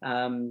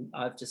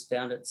 I've just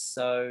found it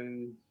so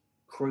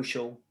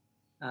crucial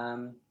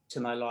to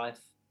my life,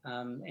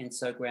 and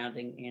so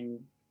grounding, and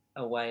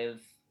a way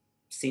of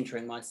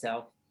centering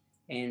myself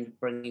and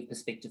bringing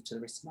perspective to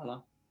the rest of my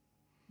life.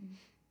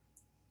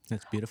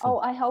 That's beautiful. Oh,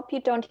 I hope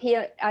you don't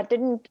hear.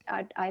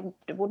 I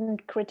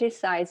wouldn't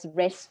criticize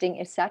resting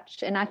as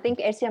such. And I think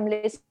as I'm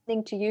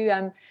listening to you,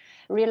 I'm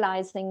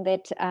realizing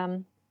that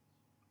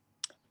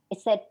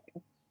it's that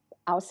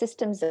our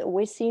systems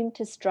always seem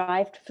to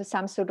strive for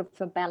some sort of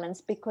a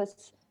balance,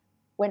 because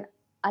when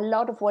a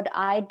lot of what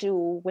I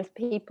do with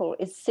people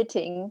is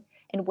sitting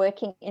and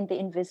working in the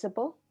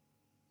invisible.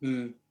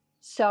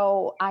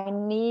 So I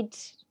need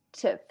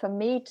for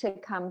me to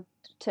come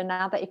to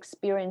another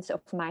experience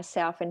of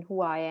myself and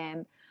who I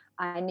am,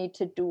 I need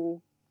to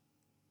do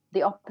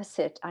the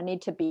opposite. I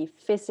need to be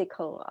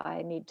physical.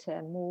 I need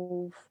to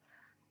move.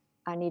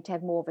 I need to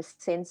have more of a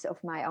sense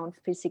of my own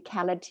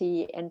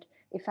physicality. And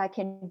if I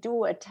can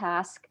do a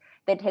task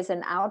that has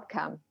an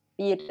outcome,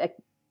 be it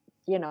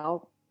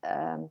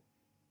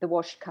the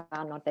wash car,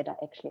 not that I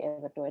actually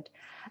ever do it,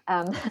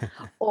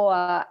 or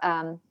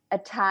a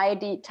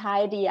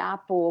tidy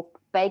up, or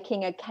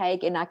baking a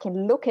cake, and I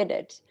can look at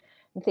it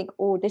and think,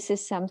 oh, this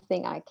is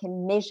something I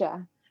can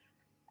measure,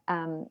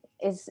 I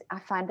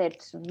find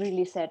that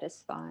really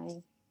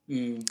satisfying.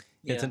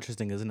 It's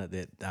interesting, isn't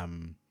it,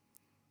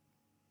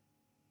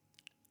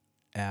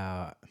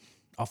 that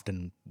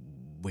often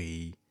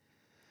we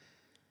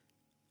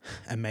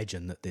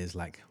imagine that there's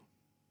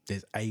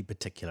a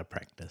particular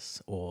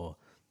practice, or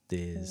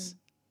there's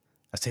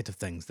a set of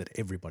things that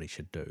everybody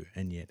should do,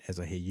 and yet, as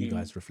I hear you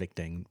guys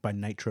reflecting, by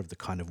nature of the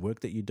kind of work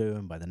that you do,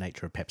 and by the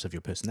nature of perhaps of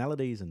your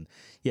personalities, and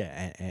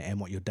and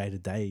what your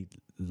day-to-day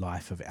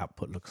life of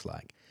output looks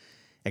like,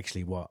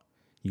 actually what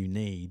you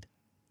need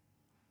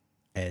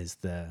as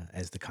the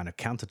kind of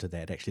counter to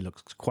that actually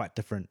looks quite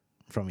different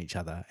from each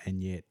other,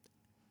 and yet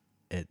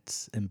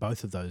it's in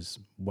both of those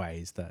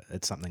ways that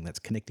it's something that's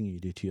connecting you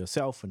to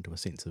yourself and to a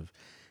sense of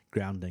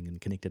grounding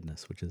and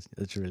connectedness, which is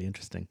really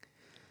interesting.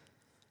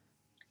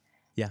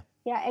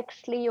 Yeah,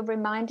 actually, you're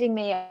reminding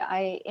me,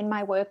 in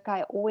my work,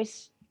 I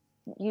always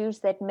use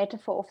that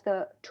metaphor of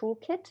the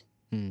toolkit.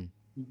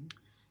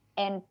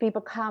 And people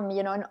come,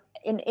 and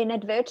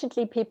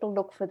inadvertently people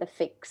look for the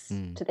fix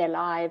to their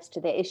lives, to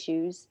their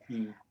issues.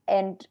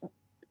 And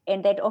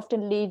that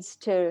often leads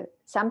to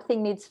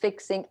something needs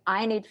fixing,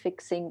 I need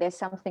fixing, there's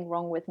something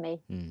wrong with me.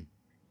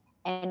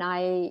 And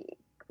I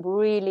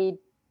really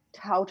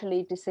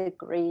totally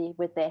disagree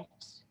with that.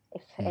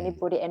 If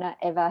anybody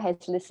ever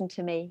has listened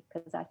to me,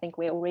 because I think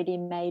we're already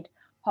made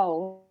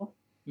whole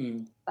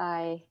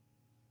by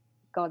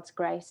God's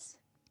grace.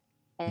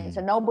 And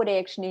so nobody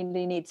actually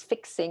needs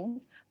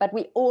fixing, but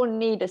we all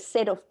need a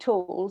set of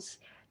tools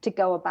to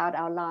go about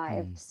our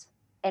lives.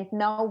 And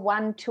no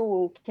one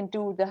tool can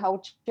do the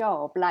whole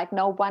job. Like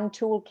no one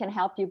tool can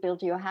help you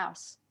build your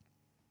house.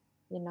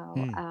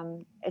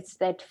 It's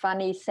that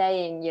funny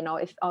saying,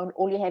 if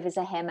all you have is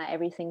a hammer,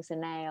 everything's a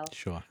nail.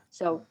 Sure.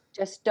 So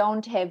just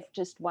don't have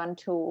just one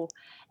tool.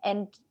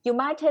 And you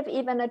might have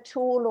even a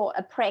tool or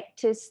a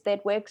practice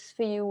that works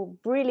for you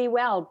really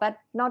well, but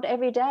not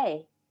every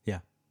day.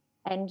 Yeah.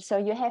 And so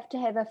you have to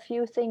have a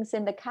few things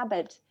in the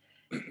cupboard,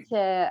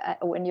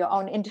 or in your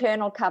own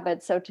internal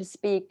cupboard, so to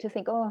speak, to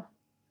think, oh,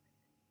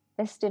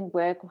 this didn't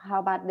work. How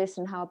about this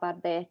and how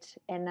about that?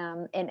 And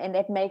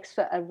that makes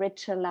for a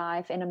richer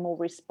life and a more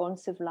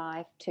responsive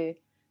life to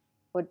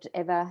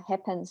whatever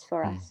happens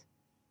for us.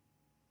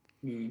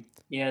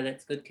 Yeah,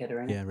 that's good,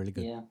 Katerina. Yeah, really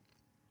good.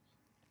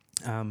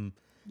 Yeah.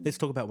 Let's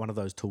talk about one of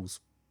those tools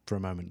for a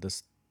moment.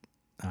 This,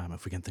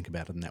 if we can think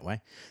about it in that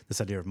way,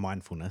 this idea of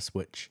mindfulness,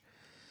 which,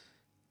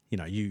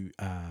 you,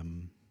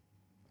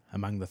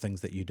 among the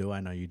things that you do, I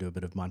know you do a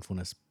bit of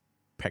mindfulness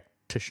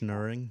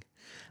practitionering.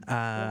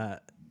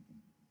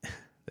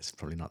 That's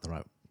probably not the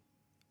right.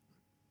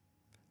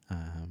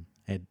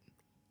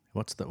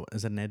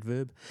 Is it an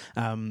adverb?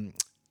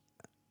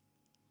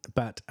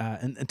 But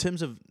in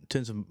terms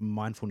of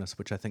mindfulness,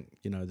 which I think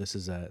this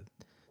is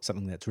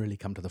something that's really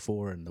come to the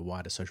fore in the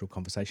wider social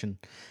conversation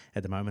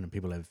at the moment, and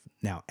people have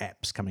now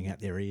apps coming out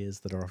their ears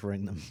that are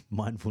offering them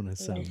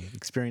mindfulness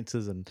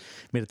experiences and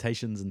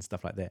meditations and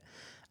stuff like that.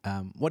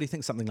 What do you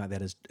think something like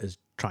that is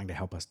trying to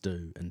help us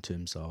do in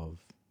terms of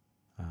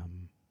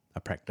a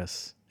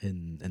practice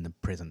in the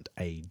present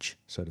age,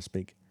 so to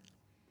speak?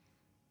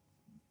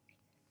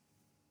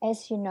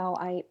 As you know,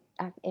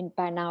 and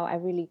by now I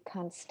really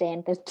can't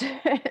stand the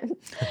term.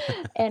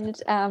 And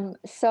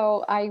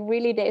so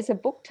there's a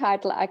book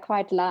title I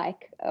quite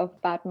like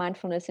about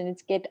mindfulness, and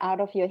it's Get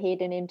Out of Your Head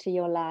and Into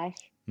Your Life.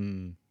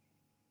 And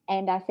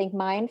I think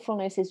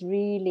mindfulness is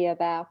really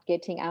about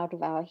getting out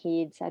of our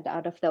heads and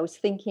out of those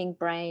thinking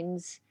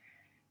brains,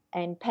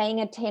 and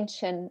paying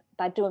attention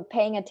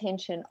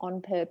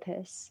on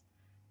purpose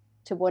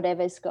to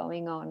whatever's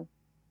going on.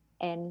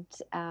 And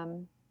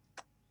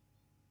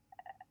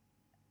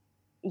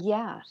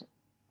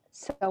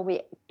so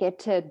we get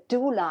to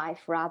do life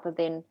rather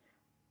than,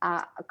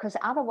 because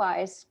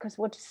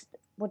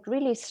what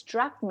really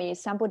struck me,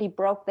 somebody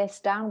broke this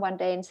down one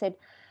day and said,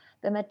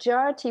 the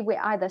majority, we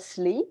either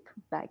sleep,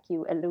 like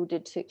you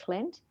alluded to,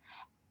 Clint,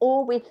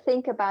 or we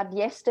think about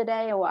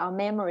yesterday or our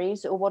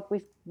memories or what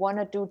we want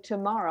to do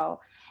tomorrow.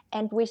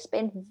 And we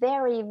spend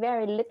very,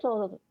 very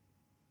little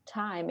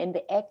time in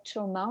the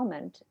actual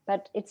moment,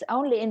 but it's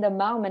only in the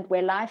moment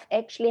where life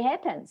actually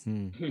happens.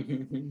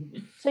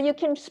 So you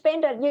can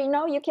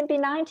you can be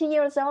 90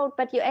 years old,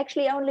 but you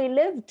actually only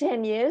live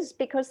 10 years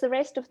because the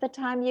rest of the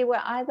time you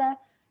were either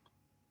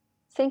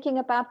thinking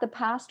about the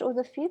past or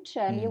the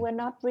future, and you were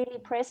not really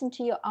present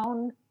to your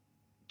own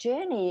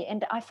journey.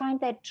 And I find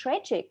that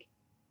tragic.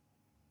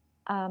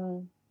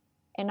 And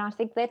I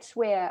think that's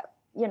where,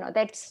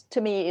 that's, to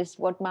me, is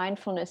what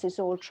mindfulness is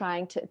all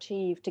trying to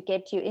achieve, to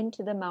get you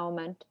into the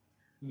moment.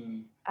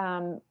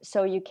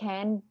 So you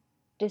can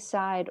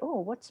decide,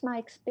 what's my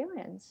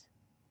experience,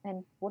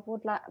 and what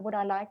would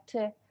I like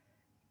to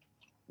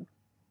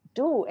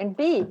do and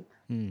be,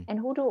 and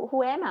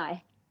who am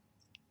I?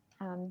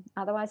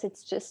 Otherwise,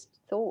 it's just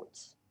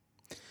thoughts.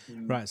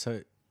 Right.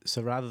 So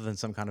rather than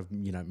some kind of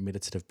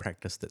meditative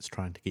practice that's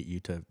trying to get you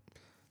to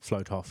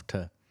float off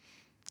to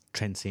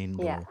transcend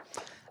or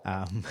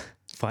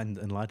find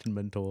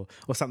enlightenment or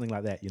something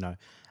like that,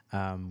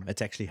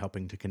 it's actually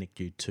helping to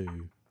connect you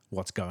to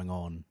what's going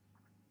on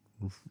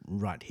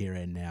right here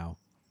and now,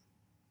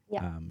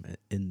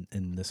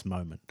 in this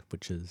moment,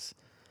 which is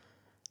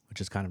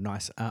kind of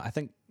nice. I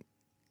think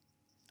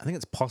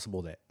it's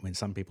possible that when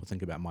some people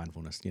think about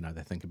mindfulness,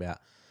 they think about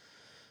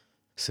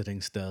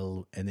sitting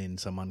still and then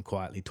someone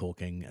quietly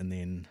talking, and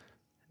then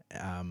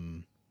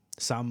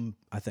some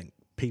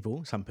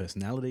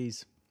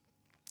personalities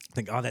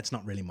think, that's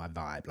not really my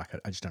vibe. Like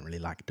I just don't really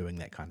like doing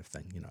that kind of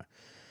thing,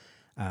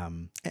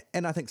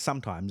 and I think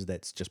sometimes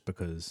that's just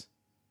because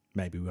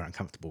maybe we're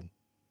uncomfortable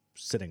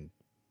sitting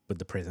with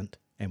the present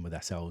and with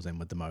ourselves and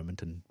with the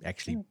moment and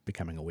actually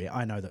becoming aware.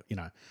 I know that,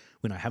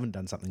 when I haven't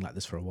done something like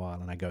this for a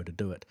while and I go to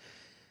do it,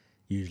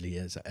 usually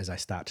as I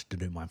start to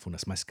do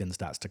mindfulness, my skin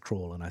starts to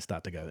crawl and I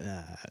start to go,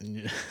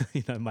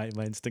 my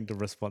instinctive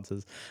response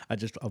is, I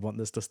want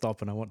this to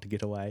stop and I want to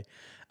get away.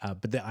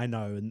 But I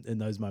know in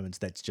those moments,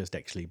 that's just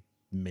actually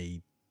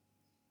me.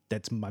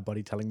 That's my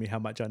body telling me how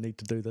much I need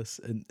to do this.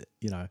 And,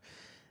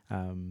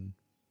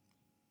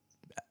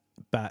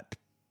 but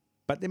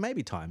there may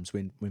be times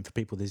when for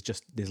people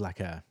there's like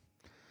a,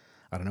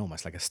 I don't know,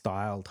 almost like a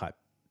style type,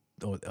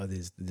 or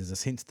there's a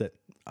sense that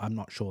I'm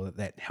not sure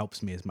that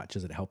helps me as much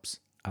as it helps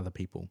other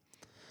people.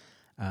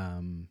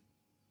 And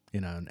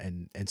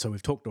so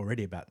we've talked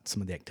already about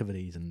some of the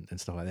activities and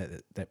stuff like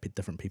that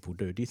different people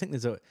do. Do you think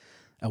there's a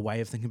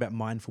way of thinking about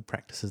mindful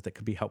practices that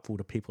could be helpful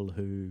to people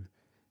who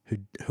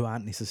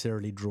aren't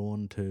necessarily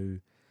drawn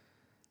to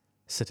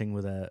sitting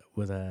with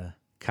a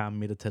calm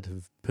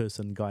meditative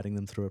person guiding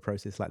them through a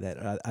process like that?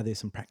 Are there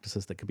some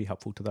practices that could be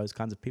helpful to those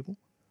kinds of people?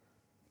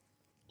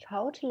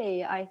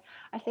 Totally. I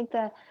think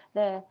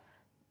the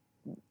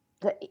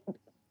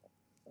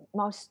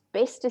most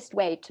bestest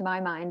way, to my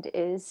mind,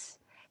 is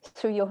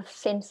through your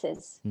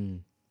senses.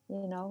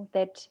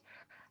 That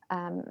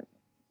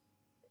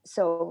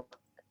so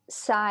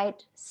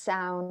sight,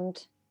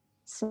 sound,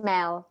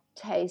 smell,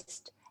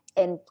 taste,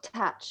 and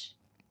touch,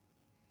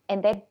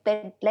 and that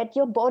let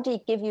your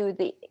body give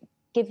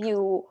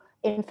you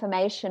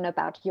information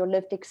about your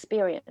lived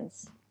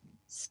experience.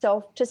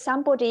 So to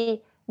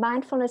somebody,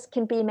 mindfulness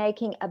can be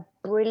making a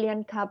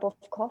brilliant cup of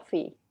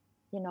coffee,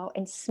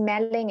 and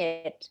smelling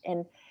it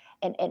and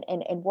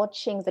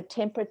watching the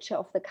temperature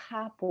of the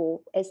cup or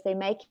as they're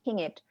making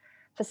it.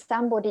 For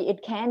somebody,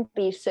 it can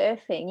be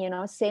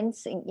surfing,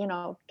 sensing,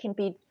 can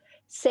be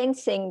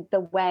sensing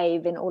the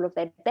wave and all of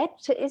that. That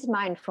is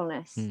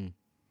mindfulness.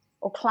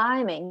 Or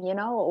climbing,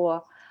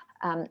 or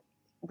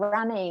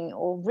running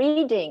or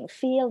reading,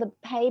 feel the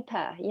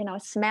paper,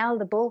 smell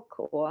the book,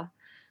 or,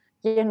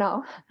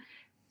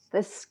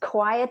 this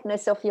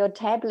quietness of your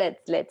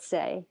tablet, let's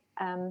say.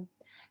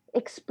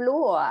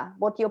 Explore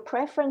what your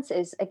preference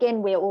is.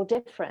 Again, we're all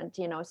different.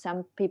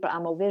 Some people are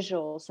more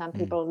visual, some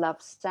people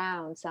love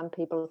sound, some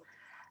people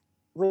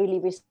really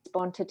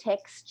respond to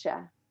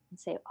texture. and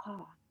say,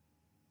 oh,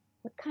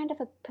 what kind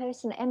of a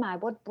person am I?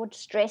 What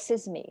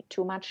stresses me?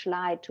 Too much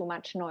light, too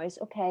much noise.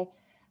 Okay,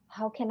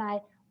 how can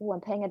I'm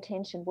paying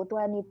attention. What do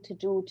I need to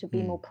do to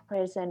be more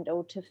present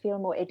or to feel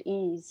more at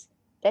ease?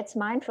 That's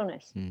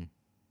mindfulness.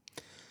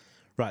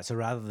 Right. So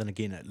rather than,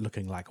 again, it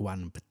looking like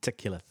one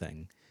particular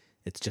thing,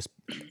 it's just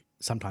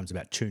sometimes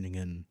about tuning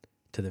in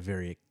to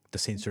the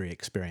sensory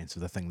experience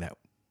of the thing that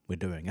we're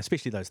doing,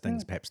 especially those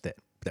things perhaps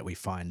that we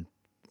find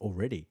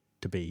already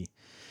to be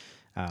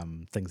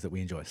things that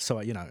we enjoy.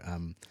 So,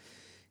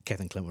 Kath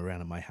and Clint were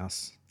around at my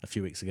house a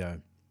few weeks ago,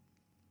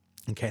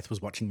 and Kath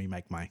was watching me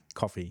make my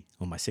coffee,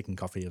 or my second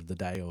coffee of the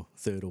day, or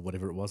third, or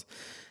whatever it was.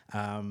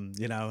 And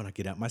I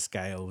get out my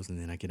scales, and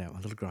then I get out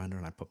my little grinder,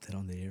 and I pop that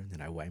on there, and then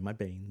I weigh my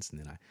beans,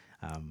 and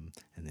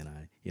then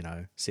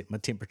I set my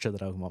temperature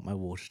that I want my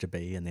water to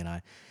be, and then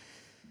I,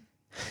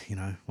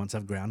 once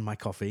I've ground my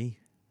coffee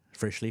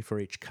freshly for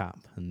each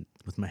cup, and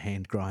with my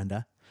hand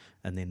grinder,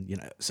 and then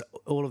so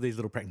all of these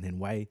little practices, and then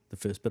weigh the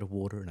first bit of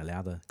water and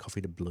allow the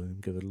coffee to bloom,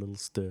 give it a little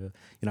stir,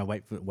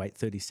 wait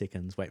 30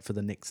 seconds, wait for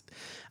the next.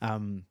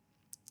 And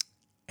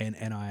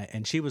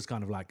she was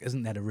kind of like,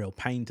 isn't that a real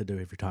pain to do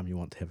every time you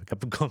want to have a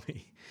cup of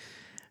coffee?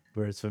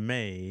 Whereas for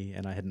me,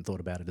 and I hadn't thought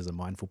about it as a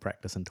mindful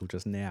practice until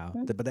just now,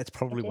 but that's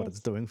probably what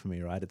it's doing for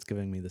me, right? It's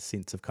giving me the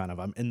sense of kind of,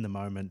 I'm in the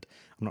moment.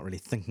 I'm not really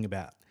thinking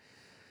about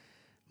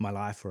my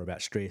life or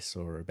about stress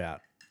or about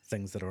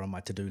things that are on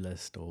my to-do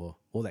list or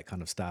all that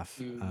kind of stuff.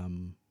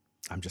 I'm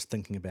just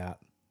thinking about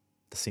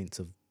the sense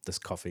of this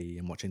coffee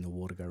and watching the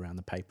water go around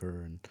the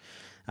paper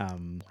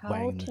and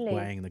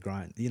weighing the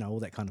grind, all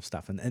that kind of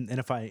stuff. And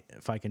if I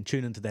can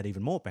tune into that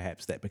even more,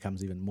 perhaps that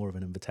becomes even more of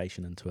an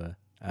invitation into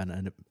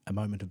a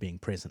moment of being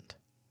present.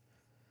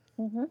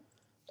 Mm-hmm.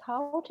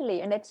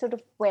 Totally. And that's sort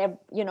of where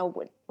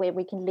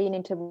we can lean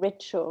into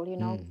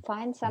ritual,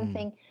 find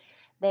something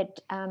that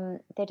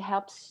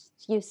helps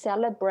you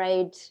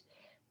celebrate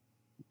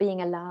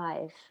being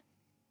alive.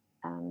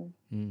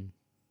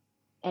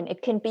 And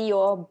it can be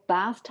your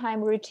bath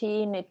time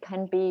routine. It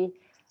can be,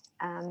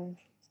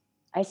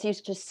 as you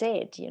just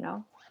said,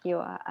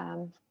 you're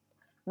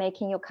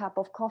making your cup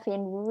of coffee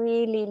and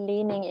really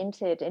leaning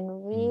into it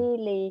and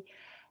really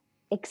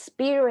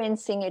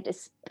experiencing it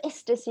as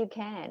best as you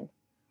can.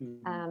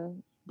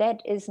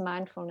 That is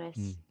mindfulness.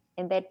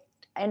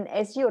 And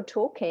as you're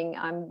talking,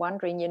 I'm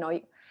wondering,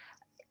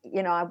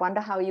 I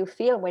wonder how you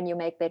feel when you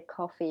make that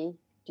coffee.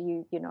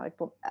 Do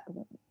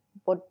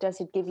what does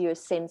it give you a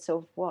sense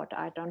of? What?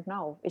 I don't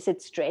know. Is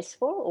it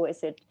stressful or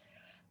is it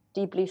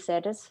deeply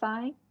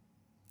satisfying?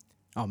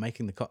 Oh,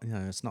 making the coffee,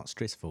 it's not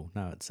stressful.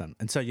 No, it's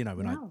and so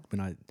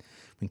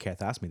when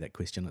Kath asked me that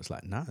question, it's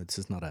like, no, this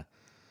is not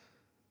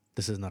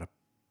a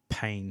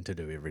pain to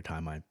do every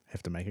time I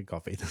have to make a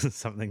coffee. This is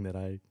something that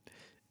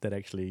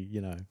actually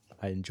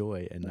I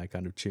enjoy and I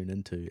kind of tune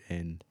into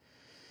and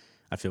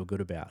I feel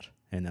good about,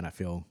 and then I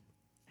feel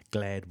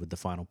glad with the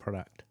final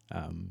product,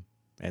 and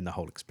the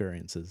whole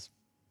experience is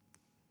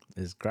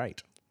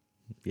great.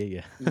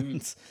 Yeah.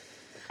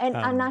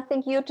 And I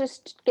think you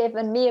just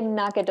given me a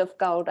nugget of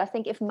gold. I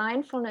think if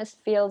mindfulness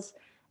feels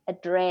a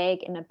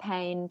drag and a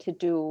pain to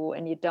do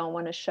and you don't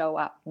want to show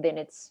up, then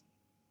it's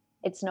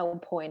no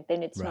point.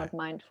 Then it's not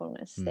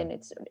mindfulness. Then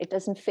it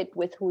doesn't fit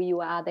with who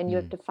you are. Then you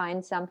have to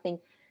find something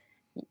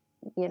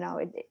you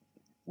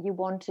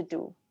want to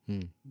do.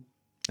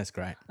 That's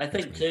great. I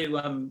think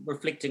too,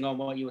 reflecting on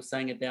what you were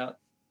saying about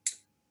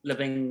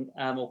living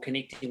or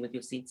connecting with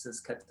your senses,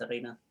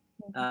 Katarina.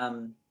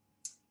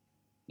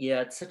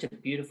 It's such a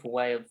beautiful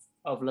way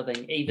of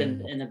living,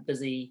 even in a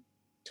busy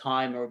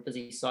time or a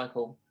busy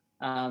cycle.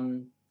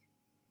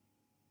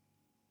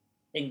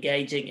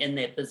 Engaging in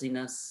that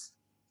busyness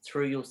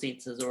through your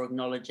senses or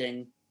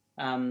acknowledging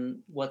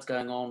what's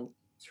going on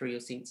through your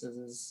senses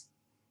is,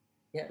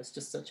 it's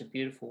just such a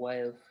beautiful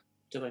way of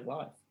doing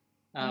life.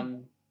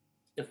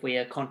 If we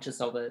are conscious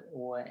of it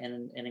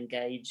and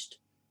engaged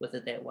with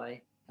it that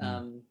way,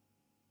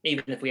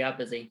 even if we are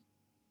busy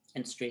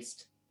and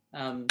stressed.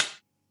 Because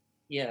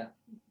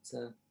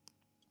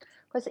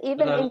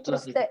even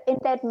in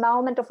that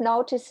moment of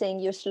noticing,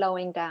 you're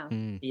slowing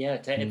down.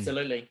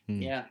 Absolutely.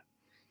 Yeah,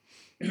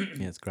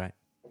 it's great.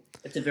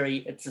 It's a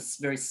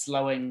very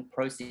slowing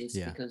process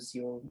because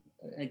you're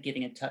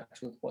getting in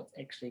touch with what's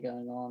actually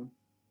going on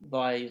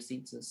via your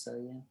senses.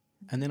 So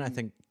and then I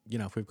think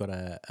if we've got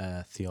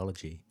a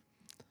theology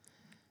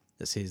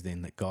that says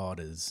then that God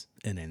is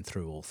in and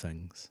through all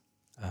things,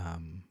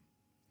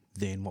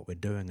 then what we're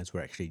doing is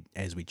we're actually,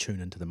 as we tune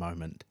into the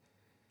moment,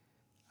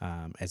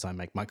 as I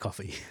make my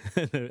coffee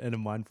in a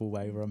mindful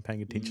way where I'm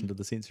paying attention to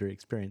the sensory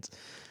experience,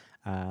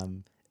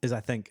 is I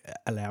think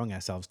allowing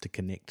ourselves to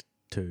connect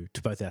to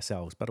both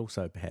ourselves, but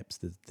also perhaps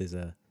there's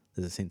a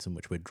sense in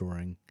which we're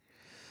drawing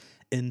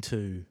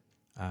into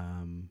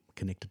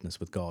connectedness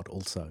with God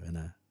also in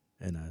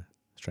a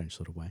strange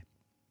sort of way.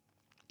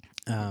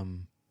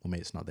 Maybe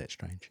it's not that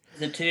strange.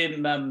 There's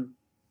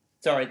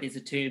a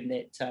term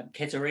that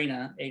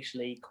Katarina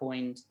actually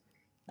coined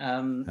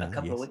a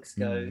couple of weeks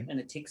ago in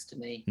a text to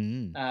me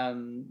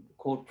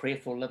called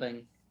prayerful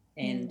living,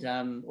 and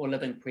or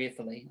living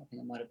prayerfully, I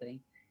think it might have been.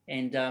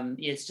 And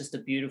yeah, it's just a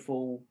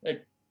beautiful.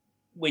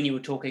 When you were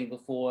talking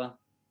before,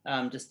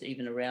 just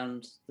even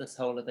around this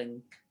whole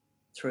living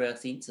through our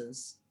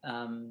senses,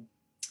 and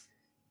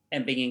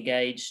being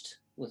engaged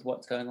with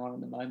what's going on in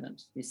the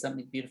moment. There's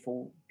something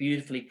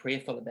beautifully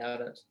prayerful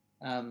about it.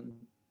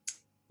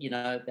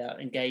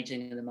 About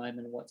engaging in the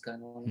moment and what's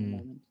going on in the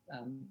moment,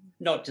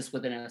 not just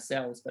within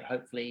ourselves, but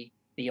hopefully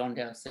beyond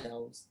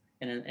ourselves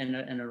in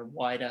a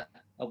wider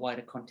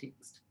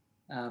context.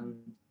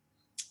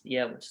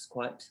 Which is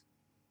quite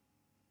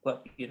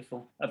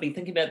beautiful. I've been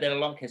thinking about that a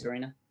lot,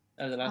 Katerina,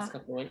 over the last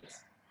couple of weeks.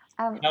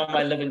 How am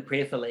I living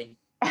prayerfully?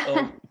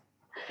 Oh,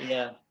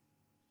 yeah.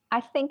 I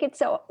think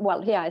it's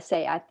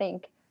I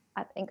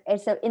think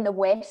it's in the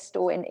West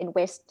or in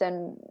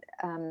Western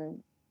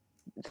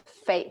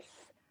faith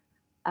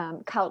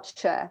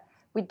culture,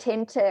 we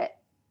tend to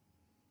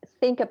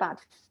think about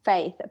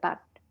faith,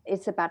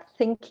 it's about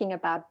thinking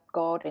about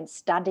God and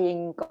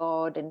studying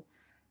God and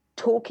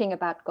talking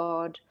about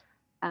God,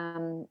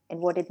 and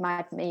what it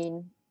might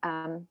mean.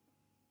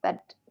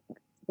 But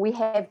we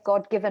have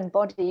God-given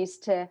bodies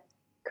to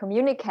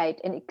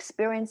communicate and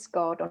experience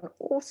God on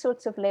all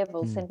sorts of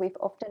levels, and we've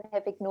often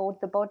have ignored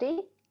the body.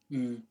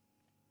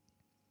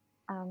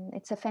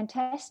 It's a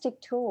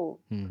fantastic tool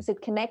because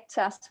it connects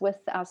us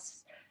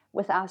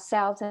with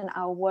ourselves and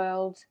our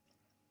world.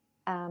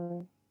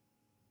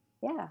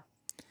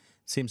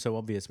 Seems so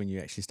obvious when you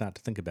actually start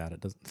to think about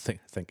it. Doesn't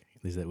think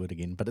there's that word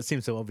again, but it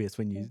seems so obvious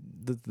when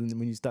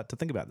you start to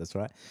think about this,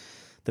 right?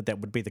 That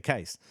would be the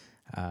case.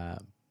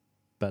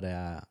 But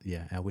our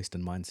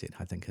Western mindset,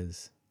 I think,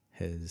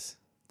 has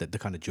the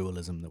kind of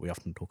dualism that we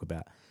often talk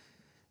about,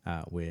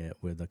 where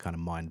the kind of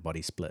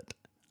mind-body split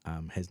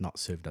has not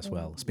served us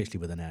well, especially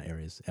within our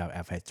areas,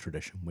 our faith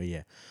tradition,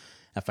 where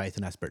our faith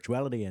and our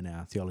spirituality and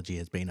our theology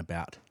has been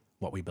about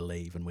what we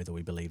believe and whether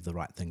we believe the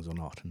right things or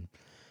not,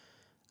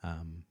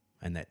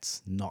 and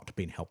that's not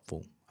been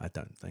helpful, I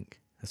don't think,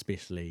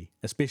 especially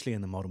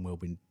in the modern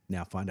world we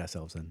now find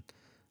ourselves in.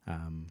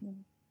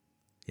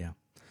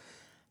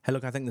 Hey,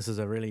 look, I think this is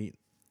a really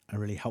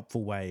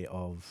helpful way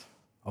of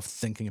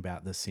thinking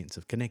about this sense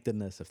of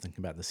connectedness, of thinking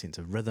about this sense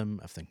of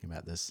rhythm, of thinking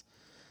about this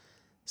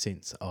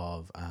sense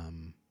of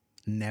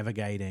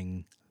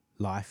navigating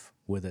life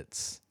with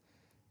its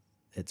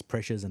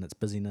pressures and its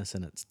busyness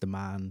and its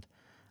demand,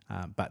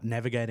 but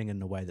navigating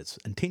in a way that's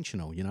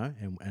intentional,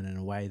 and in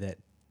a way that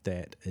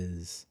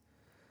is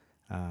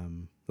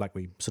like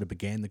we sort of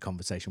began the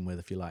conversation with,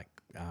 if you like,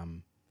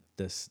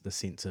 this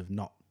sense of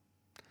not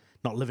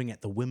living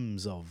at the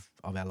whims of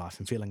our life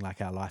and feeling like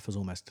our life is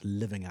almost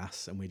living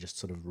us and we're just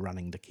sort of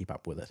running to keep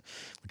up with it,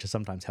 which is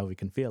sometimes how we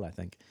can feel, I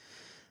think.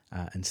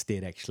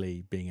 Instead,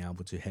 actually being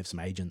able to have some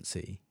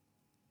agency,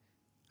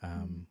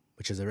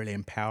 which is a really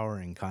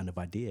empowering kind of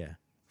idea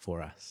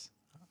for us,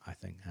 I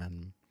think.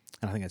 And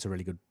I think that's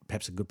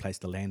perhaps a good place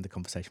to land the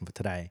conversation for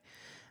today.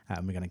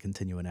 We're going to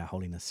continue in our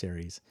Holiness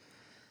series,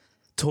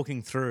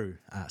 talking through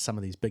some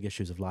of these big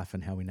issues of life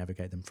and how we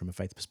navigate them from a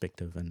faith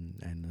perspective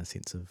and a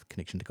sense of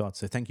connection to God.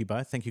 So thank you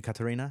both. Thank you,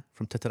 Katerina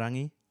from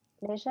Titirangi.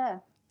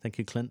 Pleasure. Thank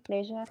you, Clint.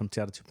 Pleasure. From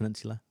Te Aratu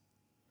Peninsula.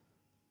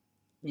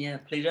 Yeah,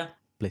 pleasure.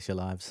 Bless your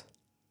lives.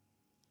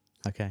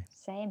 Okay.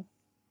 Same.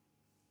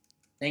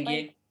 Thank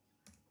you.